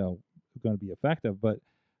that's going to be effective, but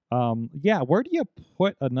where do you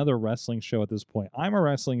put another wrestling show at this point? I'm a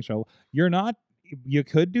wrestling show. You're not. You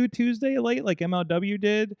could do Tuesday late like MLW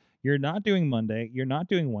did. You're not doing Monday. You're not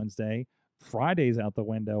doing Wednesday. Friday's out the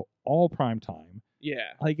window. All prime time.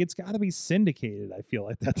 Yeah. Like it's got to be syndicated. I feel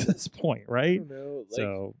like at this point, I right? don't know. Like,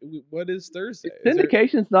 So what is Thursday?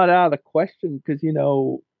 Syndication's not out of the question because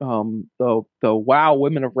the WoW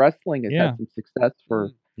Women of Wrestling has had some success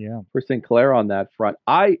for Sinclair on that front.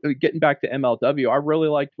 Getting back to MLW, I really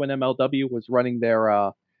liked when MLW was running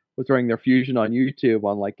their fusion on YouTube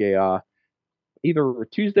on like a either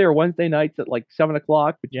Tuesday or Wednesday nights at like 7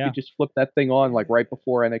 o'clock, but you could just flip that thing on like right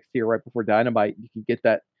before NXT or right before Dynamite. You can get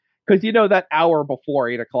that because that hour before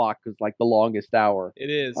 8 o'clock is like the longest hour. It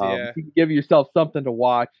is, You can give yourself something to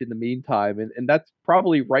watch in the meantime, and that's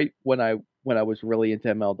probably right when I was really into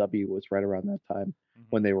MLW was right around that time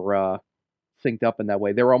when they were synced up in that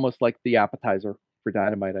way. They were almost like the appetizer for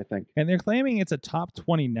Dynamite, I think. And they're claiming it's a top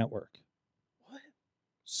 20 network.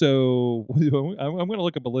 So I'm going to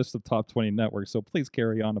look up a list of top 20 networks. So please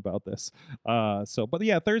carry on about this.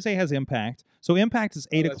 Thursday has Impact. So Impact is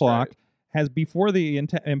 8 o'clock. Right. Has before the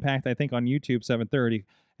Impact, I think on YouTube 7:30,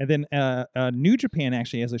 and then New Japan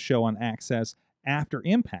actually has a show on Access after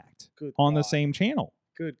Impact on the same channel.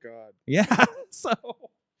 Good God. Yeah.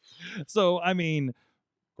 So I mean,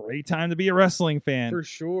 great time to be a wrestling fan. For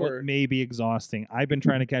sure. But may be exhausting. I've been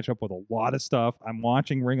trying to catch up with a lot of stuff. I'm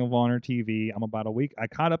watching Ring of Honor TV. I'm about a week. I've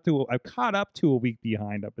caught up to a week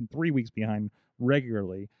behind. I've been 3 weeks behind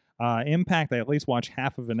regularly. Impact, I at least watch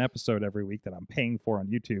half of an episode every week that I'm paying for on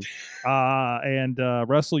YouTube. And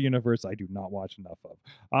Wrestle Universe, I do not watch enough of.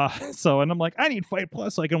 And I'm like, I need Fight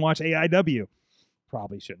Plus so I can watch AIW.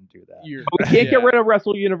 Probably shouldn't do that. We can't get rid of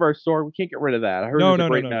Wrestle Universe, Sorg. We can't get rid of that. I heard no.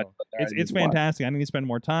 match. It's fantastic. I need to spend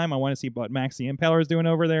more time. I want to see what Max the Impaler is doing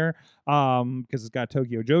over there. Because it's got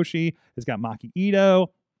Tokyo Joshi. It's got Maki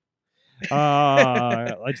Ito.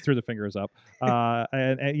 I just threw the fingers up.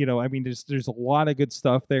 There's a lot of good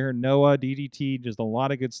stuff there. Noah, DDT, just a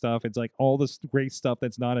lot of good stuff. It's like all this great stuff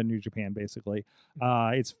that's not in New Japan, basically.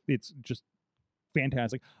 It's just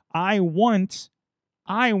fantastic. I want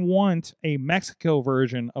a Mexico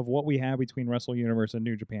version of what we have between Wrestle Universe and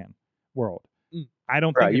New Japan World. I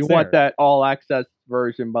don't think you want that all access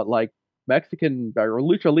version, but like Mexican or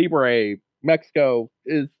Lucha Libre Mexico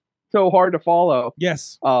is so hard to follow.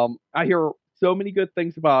 Yes. I hear so many good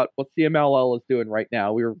things about what CMLL is doing right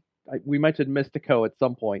now. We mentioned Mystico at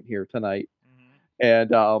some point here tonight,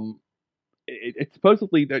 and it's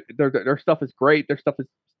supposedly their stuff is great. Their stuff is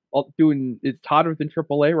hotter than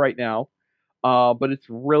AAA right now, but it's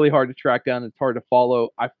really hard to track down. It's hard to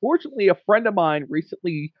follow. Fortunately, a friend of mine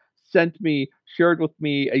recently shared with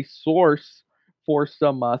me a source for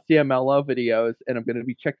some CMLL videos, and I'm going to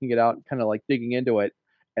be checking it out and kind of like digging into it.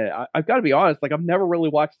 And I've got to be honest, like I've never really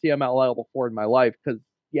watched CMLL before in my life because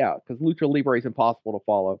Lucha Libre is impossible to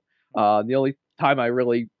follow. The only time I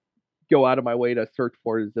really go out of my way to search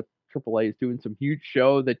for it is if AAA is doing some huge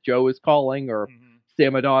show that Joe is calling, or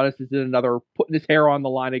Sam Adonis is in another putting his hair on the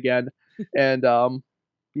line again, and I'll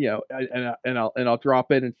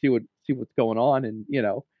drop in and see what's going on, and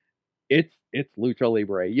it's Lucha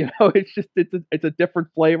Libre. It's a different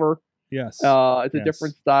flavor. Yes. It's a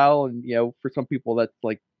different style, and for some people that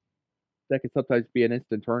can sometimes be an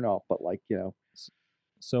instant turnoff. But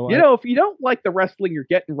so if you don't like the wrestling you're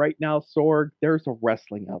getting right now, Sorg, there's a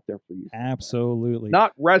wrestling out there for you. Absolutely.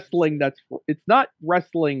 Not wrestling. It's not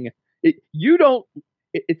wrestling. It's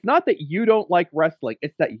not that you don't like wrestling.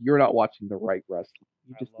 It's that you're not watching the right wrestling.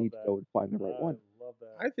 You just need to go and find the right one. Love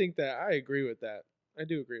that. I think that I agree with that. I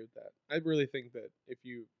do agree with that. I really think that if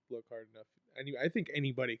you look hard enough, I think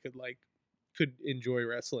anybody could enjoy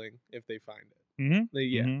wrestling if they find it.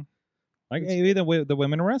 Mm-hmm. Like even the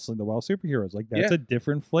women wrestling, the WoW superheroes, like that's a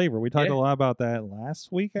different flavor. We talked a lot about that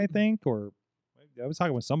last week, I think, or I was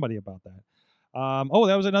talking with somebody about that. That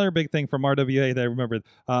was another big thing from RWA that I remembered.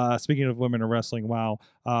 Speaking of women in wrestling,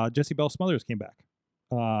 Jessie Belle Smothers came back.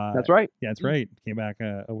 That's right. Yeah, that's right. Came back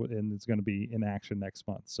and it's going to be in action next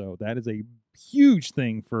month. So that is a huge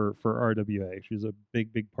thing for RWA. She's a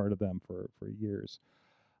big part of them for years.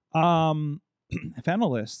 I found a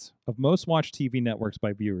list of most watched TV networks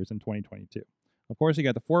by viewers in 2022. Of course, you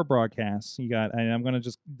got the 4 broadcasts. You got, and I'm going to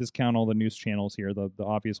just discount all the news channels here. The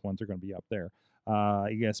obvious ones are going to be up there.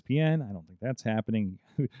 ESPN, I don't think that's happening.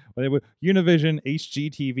 Univision,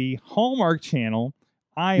 HGTV, Hallmark Channel,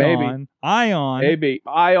 Ion, maybe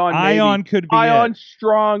Ion could be Ion it.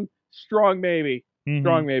 strong maybe. Mhm.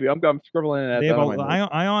 Strong maybe. I'm scribbling that. They have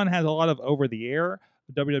Ion has a lot of over the air.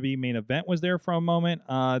 The WWE main event was there for a moment.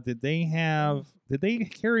 Did they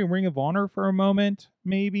carry Ring of Honor for a moment?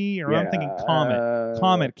 Maybe, or I'm thinking Comet.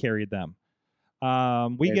 Comet carried them.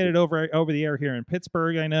 We get it over the air here in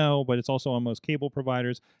Pittsburgh, I know, but it's also on most cable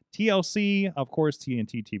providers. TLC, of course,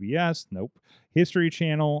 TNT, TBS. Nope. History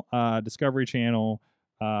Channel, Discovery Channel,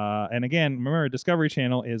 and again, remember, Discovery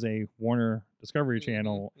Channel is a Warner Discovery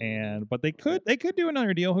Channel, but they could do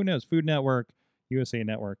another deal. Who knows? Food Network, USA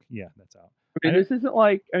Network. Yeah, that's out. I mean, this isn't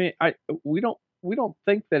like, I mean, we don't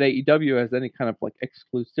think that AEW has any kind of like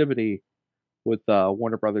exclusivity with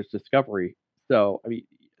Warner Brothers Discovery. So I mean,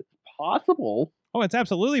 it's possible. Oh, it's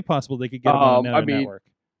absolutely possible they could get them on another network.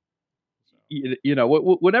 You know,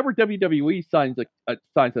 whenever WWE signs a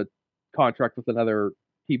contract with another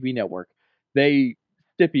TV network, they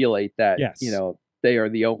stipulate that you know they are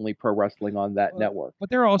the only pro wrestling on that network.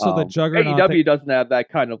 But they're also the juggernaut. AEW doesn't have that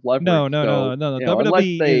kind of leverage. No.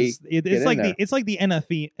 WWE it's like the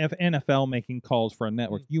NFL making calls for a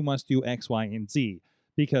network. You must do X, Y, and Z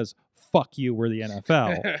because fuck you, we're the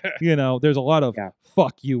NFL. You know, there's a lot of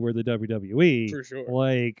fuck you, we're the WWE. For sure.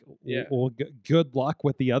 Like, well, good luck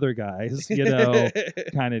with the other guys. You know,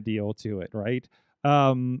 kind of deal to it, right?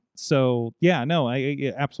 So yeah, no,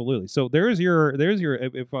 I absolutely. So there's your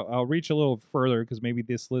if I'll reach a little further, because maybe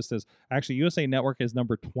this list is actually USA Network is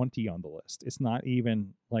number 20 on the list. It's not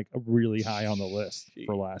even like really high on the list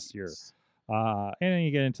for last year. And then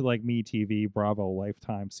you get into like MeTV, Bravo,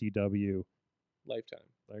 Lifetime, CW. Lifetime.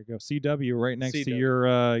 There you go. CW right next CW.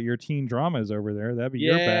 to your teen dramas over there. That'd be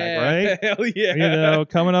your bag, right? Hell yeah. You know,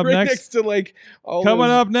 coming up right next to like all coming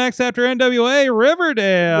up next after NWA,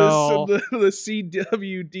 Riverdale. The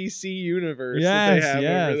CW DC universe. Yes, that they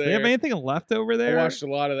have over there. They have anything left over there? I watched a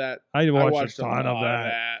lot of that. I watched a ton of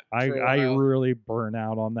that. I while. really burn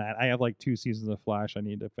out on that. I have like 2 seasons of Flash I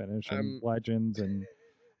need to finish, and Legends, and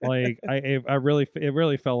like it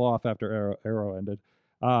really fell off after Arrow ended.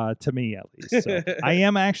 To me at least. So I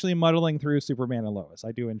am actually muddling through Superman and Lois.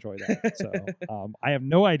 I do enjoy that. So I have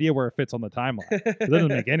no idea where it fits on the timeline. It doesn't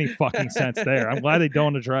make any fucking sense there. I'm glad they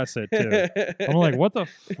don't address it too. I'm like, what the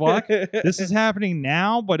fuck? This is happening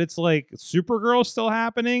now, but it's like Supergirl's still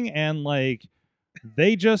happening, and like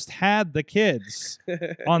they just had the kids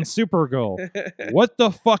on Supergirl. What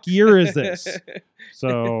the fuck year is this?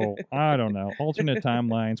 So I don't know. Alternate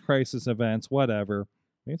timelines, crisis events, whatever.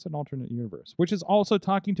 Maybe it's an alternate universe, which is also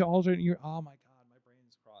talking to alternate Oh my god, my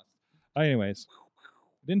brain's crossed. Anyways,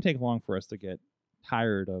 it didn't take long for us to get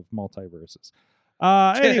tired of multiverses.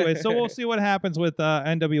 Anyway, so we'll see what happens with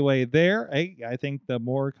NWA there. I think the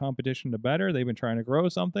more competition, the better. They've been trying to grow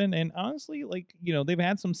something, and honestly, like, you know, they've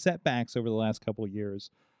had some setbacks over the last couple of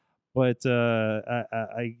years. But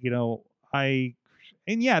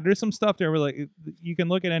and yeah, there's some stuff there where like you can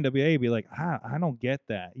look at NWA and be like, I don't get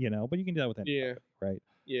that, you know, but you can do that with NWA, right?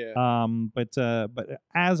 Yeah. But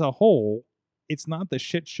as a whole, it's not the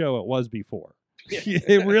shit show it was before.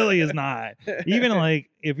 It really is not. Even like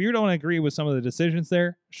if you don't agree with some of the decisions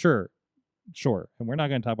there, sure, and we're not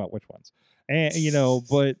going to talk about which ones, and you know,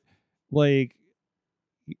 but like,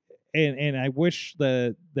 and I wish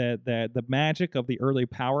that the magic of the early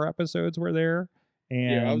Power episodes were there.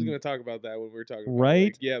 And I was going to talk about that when we were talking about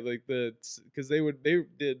right. Because they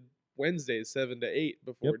did Wednesdays 7 to 8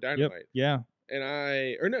 before Dynamite. Yeah. And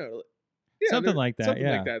something like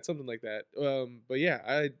that. Something like that. But yeah,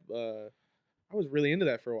 I was really into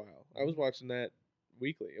that for a while. I was watching that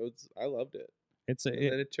weekly. I loved it. Then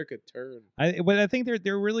it took a turn. But I think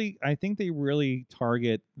they really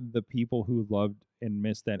target the people who loved and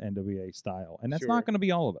missed that NWA style, and that's not going to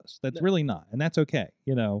be all of us. That's really not, and that's okay.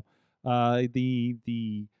 You know, I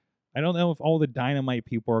don't know if all the Dynamite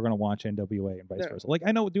people are going to watch NWA and vice versa. Like,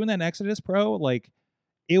 I know doing that Exodus Pro, like,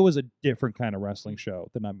 it was a different kind of wrestling show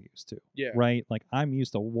than I'm used to. Yeah. Right? Like, I'm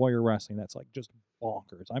used to Warrior Wrestling. That's like just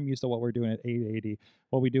bonkers. I'm used to what we're doing at 880,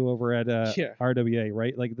 what we do over at RWA,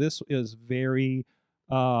 right? Like, this is very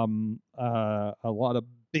a lot of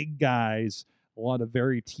big guys, a lot of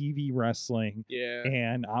very TV wrestling. Yeah.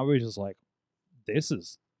 And I was just like, this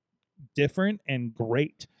is different and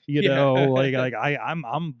great. You know, like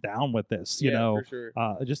I'm down with this, you know, for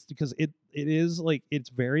sure. Just because it is like, it's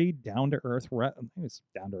very down to earth. It's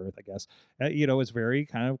down to earth, I guess. You know, it's very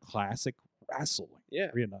kind of classic wrestling.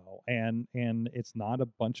 Yeah. You know, and it's not a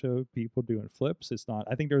bunch of people doing flips. It's not.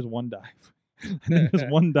 I think there's one dive. I think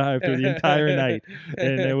there's one dive through the entire night,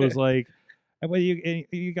 and it was like, well,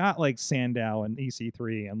 you got like Sandow and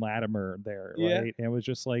EC3 and Latimer there, Yeah. right? And it was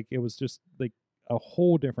just like a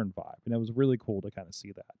whole different vibe, and it was really cool to kind of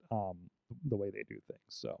see that the way they do things.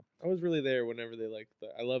 So I was really there whenever they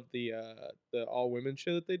I love the all women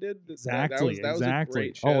show that they did. exactly. That was a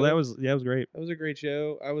great show. Oh, that was great. That was a great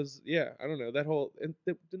show. I don't know that whole and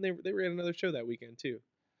didn't they ran another show that weekend too?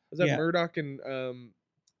 Was that Yeah. Murdoch and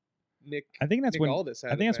Nick? I think that's Nick when Aldis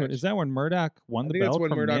had I think that's when match. is that when Murdoch won the I think belt that's when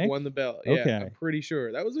from Murdoch Nick? won the belt. Yeah, Okay. I'm pretty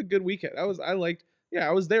sure that was a good weekend. I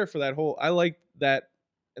was there for that whole. I liked that,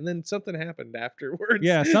 and then something happened afterwards.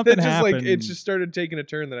 Yeah, something that just, happened. Like it just started taking a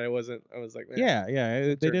turn that I was like, man, Yeah,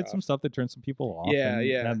 they turn did off. some stuff that turned some people off. Yeah, and,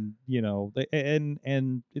 yeah. and you know,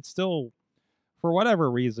 and it's still, for whatever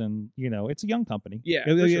reason, you know, it's a young company. Yeah,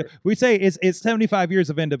 for sure. We say it's 75 years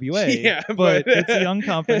of NWA. Yeah, but but- it's a young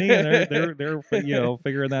company, and they're you know,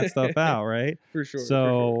 figuring that stuff out, right? for sure.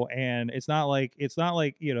 So, and it's not like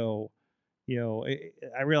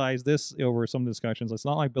I realize this over some discussions. It's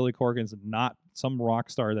not like Billy Corgan's not some rock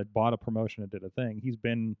star that bought a promotion and did a thing. He's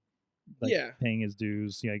been paying his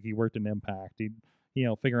dues. You know, he worked in Impact. He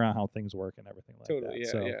figuring out how things work and everything like Totally, that.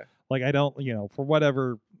 yeah, So, yeah. like, I don't, for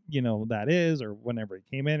whatever that is, or whenever he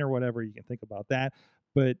came in or whatever, you can think about that.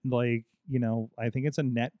 But like, I think it's a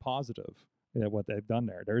net positive what they've done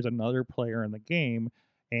there. There's another player in the game.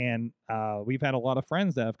 And we've had a lot of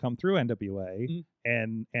friends that have come through NWA,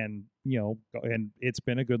 and it's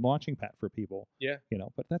been a good launching pad for people. Yeah.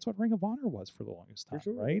 But that's what Ring of Honor was for the longest time,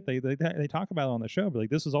 sure, right? They talk about it on the show, but like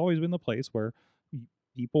this has always been the place where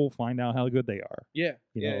people find out how good they are. Yeah.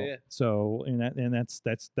 You know? Yeah. So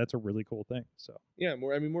that's a really cool thing. So Yeah,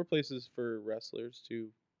 more places for wrestlers to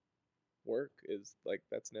work is like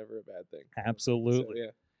that's never a bad thing. absolutely, So, yeah.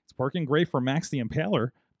 it's working great for Max the Impaler.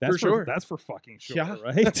 That's For sure. That's for fucking sure, Yeah.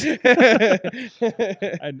 right?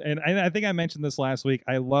 and I think I mentioned this last week.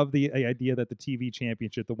 I love the idea that the TV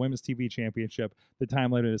championship, the women's TV championship, the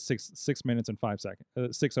time limit is 6 minutes and 5 seconds.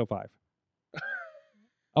 6:05.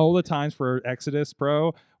 All the times for Exodus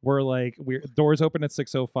Pro were like doors open at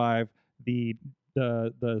 6:05. The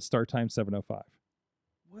start time 7:05.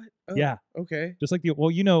 What? Oh, Yeah. Okay. Just like the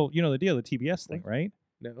the deal, the TBS thing, right?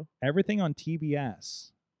 No. Everything on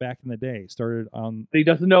TBS back in the day started on. He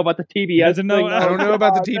doesn't know about the TBS Doesn't know- thing. I I don't know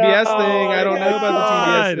about the TBS thing. I don't know about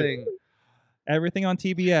God. the TBS thing. Everything on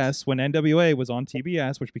TBS when NWA was on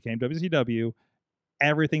TBS, which became WCW,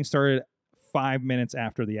 everything started 5 minutes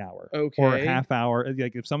after the hour, or a Okay. half hour.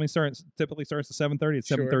 Like if something typically starts at 7:30, it's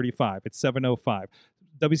Sure. 7:35. It's 7:05.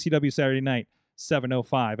 WCW Saturday night,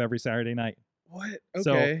 7:05 every Saturday night. What?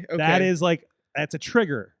 So Okay. Okay. that is like that's a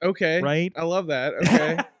trigger, okay. right? I love that.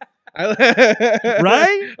 Okay.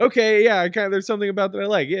 Right? Okay. Yeah. There's something about that I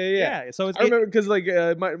like. Yeah. So it's I remember because like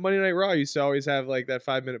Monday Night Raw used to always have like that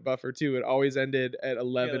 5-minute buffer too. It always ended at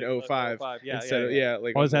 11:05 instead of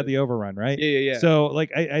like always had the overrun, right? Yeah. So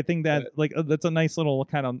like I think that like that's a nice little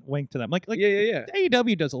kind of wink to them. Like yeah.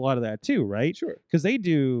 AEW does a lot of that too, right? Sure. Because they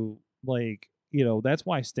do like that's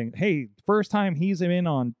why Sting. Hey, first time he's in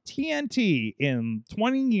on TNT in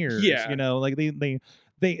 20 years. Yeah. Like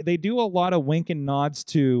they do a lot of wink and nods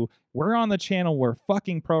to we're on the channel where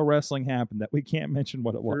fucking pro wrestling happened that we can't mention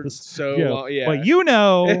what it For was. so You know, long. Yeah. But you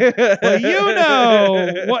know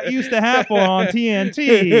what used to happen on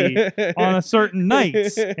TNT on certain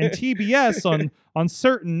nights and TBS on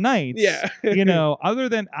certain nights. Yeah. Other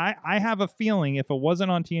than I have a feeling if it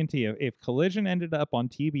wasn't on TNT, if Collision ended up on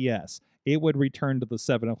TBS, it would return to the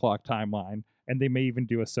 7 o'clock timeline. And they may even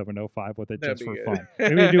do a 7:05 with it That'd just be for good. fun.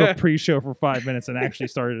 Maybe they do a pre-show for 5 minutes and actually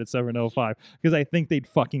started at 7:05 because I think they'd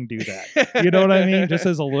fucking do that. You know what I mean? Just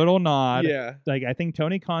as a little nod. Yeah. Like I think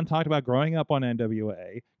Tony Khan talked about growing up on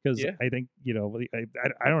NWA because Yeah. I think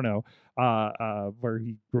I don't know where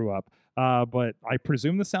he grew up, but I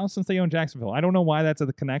presume the South since they own Jacksonville. I don't know why that's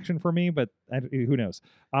a connection for me, but who knows?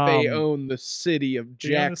 They own the city of They own the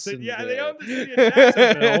Jacksonville. city- yeah, they own the city of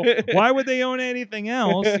Jacksonville. Why would they own anything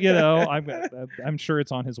else? I'm sure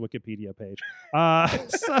it's on his Wikipedia page.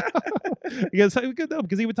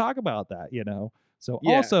 Because he would talk about that, So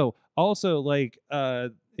Yeah. also like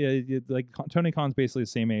like Tony Khan's basically the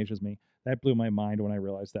same age as me. That blew my mind when I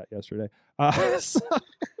realized that yesterday. So, I was like,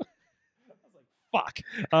 fuck.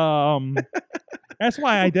 That's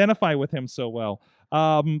why I identify with him so well.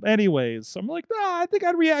 Anyways, I'm like, I think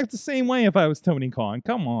I'd react the same way if I was Tony Khan.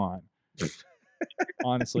 Come on.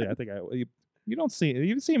 Honestly, I think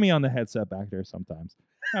you see me on the headset back there sometimes,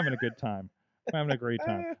 having a good time. I'm having a great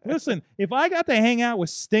time. Listen, if I got to hang out with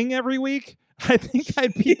Sting every week, I think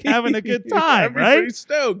I'd be having a good time, I'd be right? pretty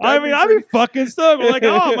stoked. I'd be fucking stoked. I'm like,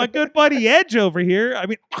 oh, my good buddy Edge over here. I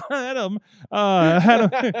mean, Adam,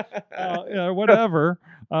 whatever.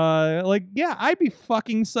 Yeah, I'd be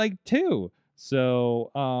fucking psyched too.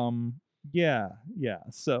 So, yeah.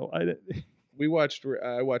 So I watched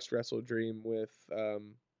Wrestle Dream with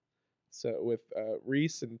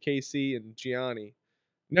Reese and Casey and Gianni.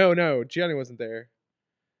 No, Gianni wasn't there.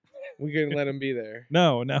 We couldn't let him be there.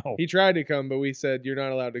 No. He tried to come, but we said, you're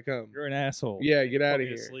not allowed to come. You're an asshole. Yeah, get out of Probably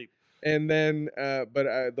here. asleep. And then,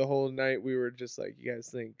 but the whole night we were just like, you guys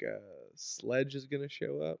think Sledge is going to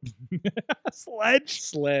show up?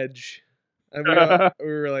 Sledge. And we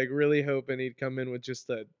were like really hoping he'd come in with just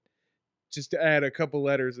to add a couple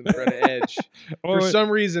letters in front of Edge. For some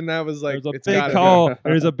reason, that was like, there's a big call.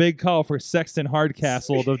 There's a big call for Sexton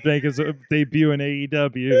Hardcastle to make his debut in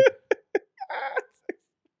AEW.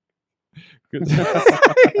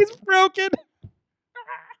 He's broken.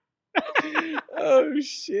 Oh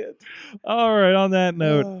shit. All right, on that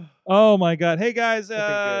note, oh my god, hey guys,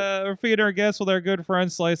 we're feeding our guests with our good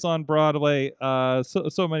friend Slice on Broadway.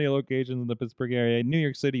 So many locations in the Pittsburgh area, New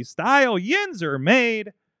York City style yins are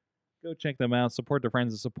made. Go check them out. Support their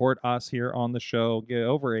friends and support us here on the show. Get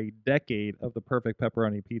over a decade of the perfect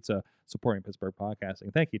pepperoni pizza supporting Pittsburgh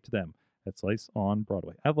podcasting. Thank you to them at Slice on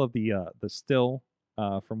Broadway. I love the still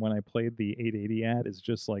from when I played the 880 ad is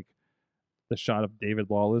just like the shot of David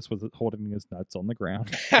Lawless with holding his nuts on the ground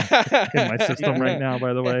in my system right now.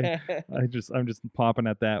 By the way, I'm just popping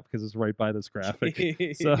at that because it's right by this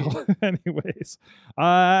graphic. So, anyways,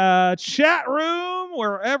 chat room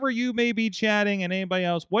wherever you may be chatting, and anybody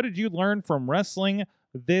else, what did you learn from wrestling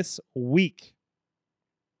this week?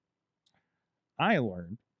 I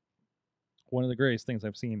learned one of the greatest things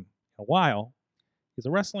I've seen in a while is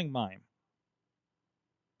a wrestling mime.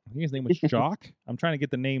 I think his name was Jock. I'm trying to get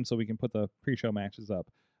the name so we can put the pre-show matches up.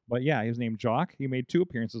 But yeah, he was named Jock. He made 2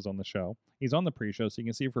 appearances on the show. He's on the pre-show, so you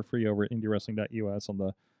can see it for free over at indiewrestling.us on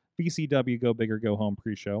the VCW Go Big or Go Home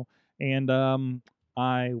pre-show. And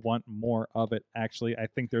I want more of it, actually. I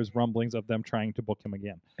think there's rumblings of them trying to book him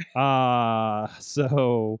again.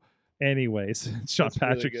 So anyways, Sean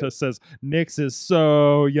Patrick just says, Nix is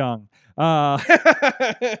so young. I'm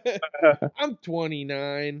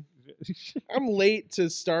 29. I'm late to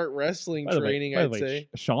start wrestling training, I'd say.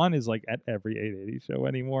 Sean is like at every 880 show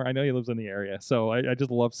anymore. I know he lives in the area, so I just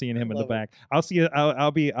love seeing him in the back.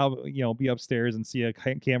 I'll be upstairs and see a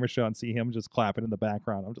camera shot and see him just clapping in the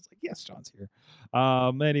background. I'm just like, yes, Sean's here.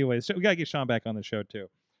 Anyways, so we gotta get Sean back on the show too,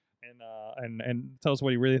 and tell us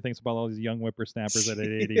what he really thinks about all these young whippersnappers at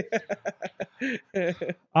 880.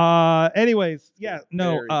 Anyways,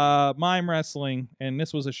 Mime Wrestling, and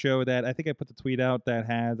this was a show that I think I put the tweet out that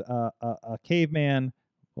had a caveman,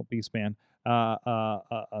 beast man,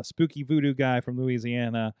 a spooky voodoo guy from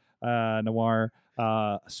Louisiana, Noir,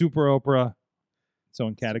 Super Oprah, its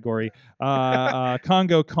own category,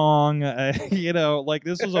 Congo Kong,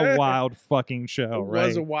 this was a wild fucking show, right? It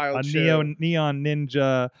was a wild show. Neon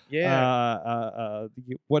Ninja,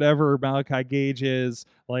 whatever Malachi Gage is,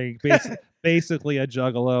 like basically a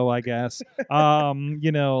juggalo, I guess. It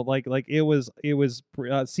was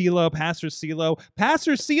CeeLo,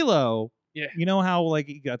 Pastor CeeLo. Yeah. You know how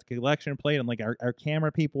he got the collection plate and our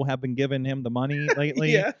camera people have been giving him the money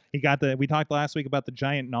lately? Yeah. We talked last week about the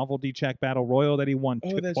giant novelty check battle royal that he won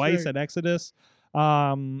twice at Exodus.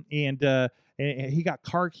 And he got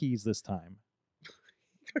car keys this time.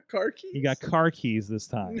 Car keys? He got car keys this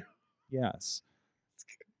time. No. Yes.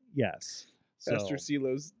 Yes. Pastor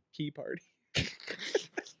CeeLo's key party.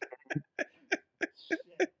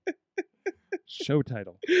 Show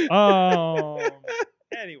title.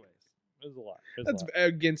 Anyways. There's a lot. That's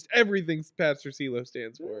against everything Pastor CeeLo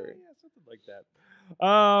stands for. Yeah, something like that.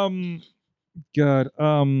 God.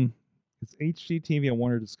 It's HGTV on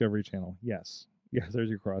Warner Discovery Channel. Yes. Yes, there's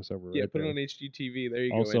your crossover. Yeah, right put there. it on HGTV. There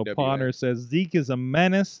you also, go. Also, Potter says Zeke is a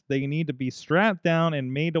menace. They need to be strapped down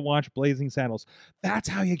and made to watch Blazing Saddles. That's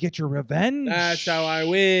how you get your revenge. That's how I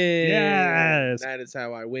win. Yes. That is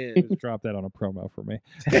how I win. Just drop that on a promo for me.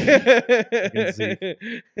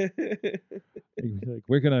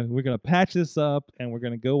 We're gonna patch this up and we're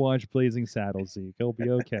gonna go watch Blazing Saddles, Zeke. He'll be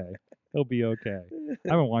okay. He'll be okay. I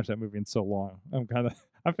haven't watched that movie in so long.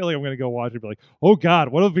 I feel like I'm gonna go watch it and be like, oh God,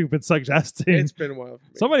 what have we been suggesting? It's been a while for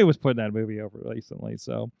me. Somebody was putting that movie over recently.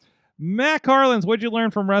 So Matt Carlins, what'd you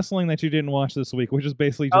learn from wrestling that you didn't watch this week? Which is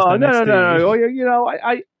basically just NXT. No. Well,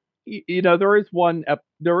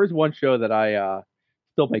 there is one show that I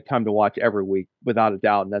still make time to watch every week, without a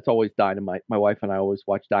doubt, and that's always Dynamite. My wife and I always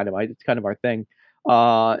watch Dynamite. It's kind of our thing.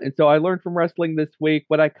 And so I learned from wrestling this week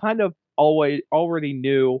what I kind of already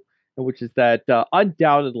knew, which is that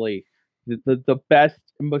undoubtedly the best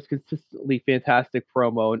and most consistently fantastic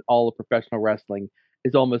promo in all of professional wrestling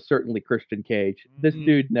is almost certainly Christian Cage. This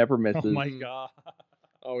dude never misses. Oh my god.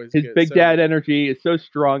 Always His good. big So dad good. energy is so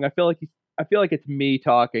strong. I feel like it's me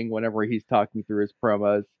talking whenever he's talking through his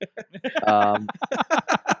promos.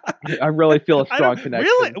 I really feel a strong connection.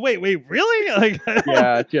 Really? Wait, really? Like,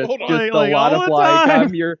 Yeah, just Hold on. a Like, lot all of the like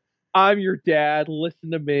time. I'm your dad.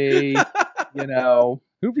 Listen to me. You know.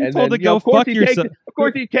 who have you And told then, to go of course fuck he takes yourself? it. Of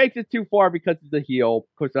course he takes it too far because he's a heel.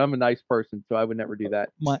 Of course I'm a nice person, so I would never do that.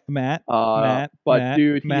 Matt, But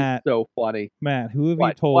dude, Matt, he's so funny. Matt, who have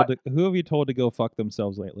What? who have you told to go fuck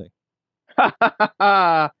themselves lately?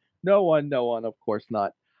 No one, of course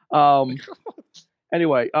not.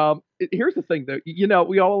 Anyway, here's the thing though. You know,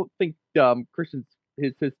 we all think Christian's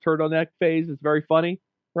his turtleneck phase is very funny,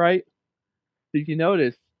 right? Did you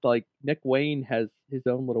notice like Nick Wayne has his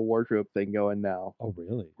own little wardrobe thing going now, Oh,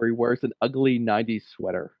 really? where he wears an ugly 90s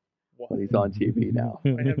sweater when he's on TV now.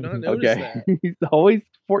 I have not noticed that. He's always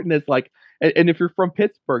sporting this like, and if you're from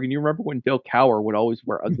Pittsburgh and you remember when Bill Cower would always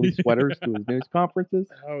wear ugly sweaters to his news conferences,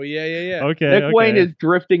 Oh yeah. Okay. Nick Wayne is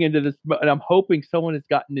drifting into this, and I'm hoping someone has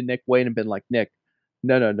gotten to Nick Wayne and been like, Nick,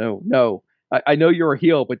 no. I know you're a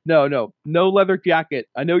heel, but no leather jacket.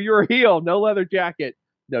 I know you're a heel, no leather jacket.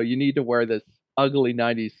 No, you need to wear this ugly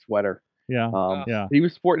 90s sweater. Yeah. Yeah. He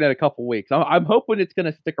was sporting that a couple weeks. I'm hoping it's going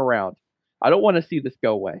to stick around. I don't want to see this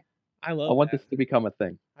go away. I love. I want that. this to become a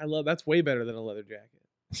thing. I love. That's way better than a leather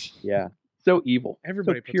jacket. Yeah, so evil.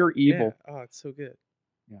 Everybody so puts pure it- evil. Yeah. Oh, it's so good.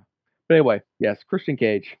 But anyway, yes, Christian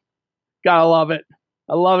Cage. Gotta love it.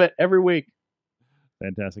 I love it every week.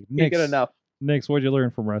 Fantastic. Can't get enough. Nix, what'd you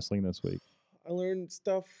learn from wrestling this week? I learned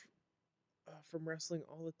stuff from wrestling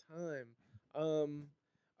all the time.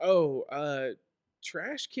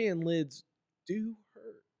 Trash can lids do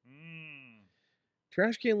hurt.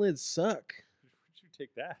 Trash can lids suck. Where'd you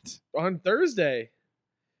take that? On Thursday,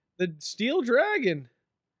 the Steel Dragon.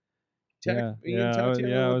 I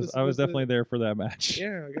was definitely there for that match.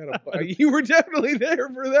 Yeah, you were definitely there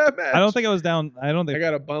for that match. I don't think I was down. I don't think I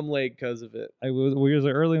got a bum leg because of it. we was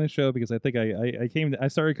early in the show because I think I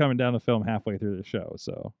started coming down the film halfway through the show,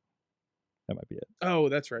 so that might be it. Oh,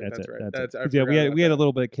 that's right. That's right. it. That's I Yeah, we forgot had about we had a that.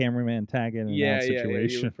 little bit of cameraman tagging in that You were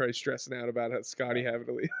situation. probably stressing out about how Scotty having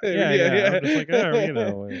to leave. Yeah. I'm just like, I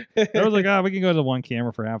was like, we can go to the one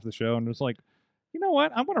camera for half the show, and it's like, you know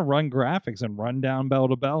what? I'm gonna run graphics and run down bell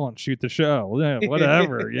to bell and shoot the show. Yeah,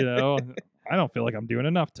 whatever, I don't feel like I'm doing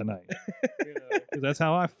enough tonight. Because that's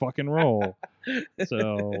how I fucking roll.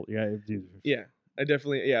 So yeah, dude. Yeah, I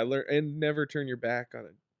definitely learn and never turn your back on a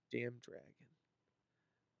damn dragon.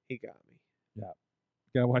 He got me. Yeah.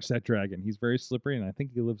 Gotta watch that dragon. He's very slippery, and I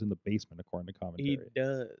think he lives in the basement, according to commentary. He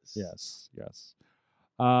does. Yes.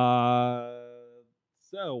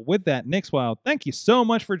 So with that, Nick's Wild, thank you so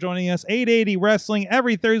much for joining us. 880 Wrestling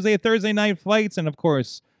every Thursday night fights, and of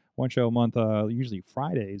course, one show a month, usually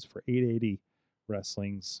Fridays for 880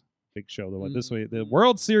 Wrestling's big show. This way, the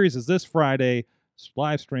World Series is this Friday,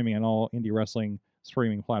 live streaming on all indie wrestling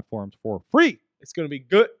streaming platforms for free. It's gonna be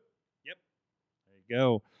good. Yep. There you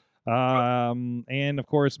go. And of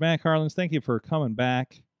course, Matt Carlins, thank you for coming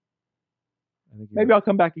back. Maybe I'll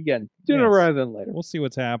come back again sooner rather than later. We'll see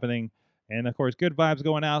what's happening. And of course, good vibes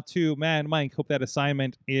going out to Matt and Mike. Hope that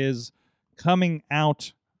assignment is coming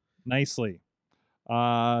out nicely.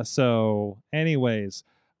 So anyways,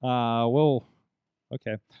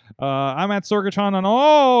 okay. I'm at Sorgatron on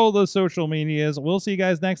all the social medias. We'll see you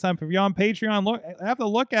guys next time. If you're on Patreon, have to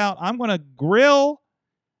look out. I'm going to grill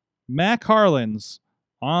Matt Carlins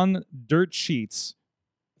on dirt sheets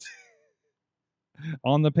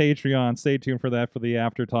on the Patreon. Stay tuned for that for the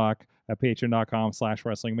after talk at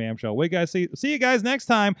patreon.com/WrestlingMayhem Show. See you guys next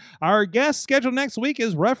time. Our guest scheduled next week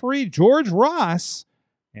is referee George Ross,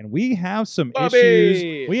 and we have some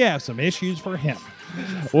issues. We have some issues for him.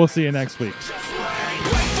 We'll see you next week.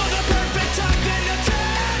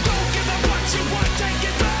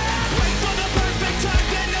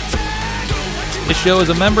 This show is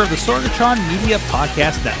a member of the Sorgatron Media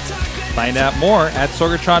Podcast Network. Find out more at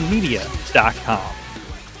sorgatronmedia.com.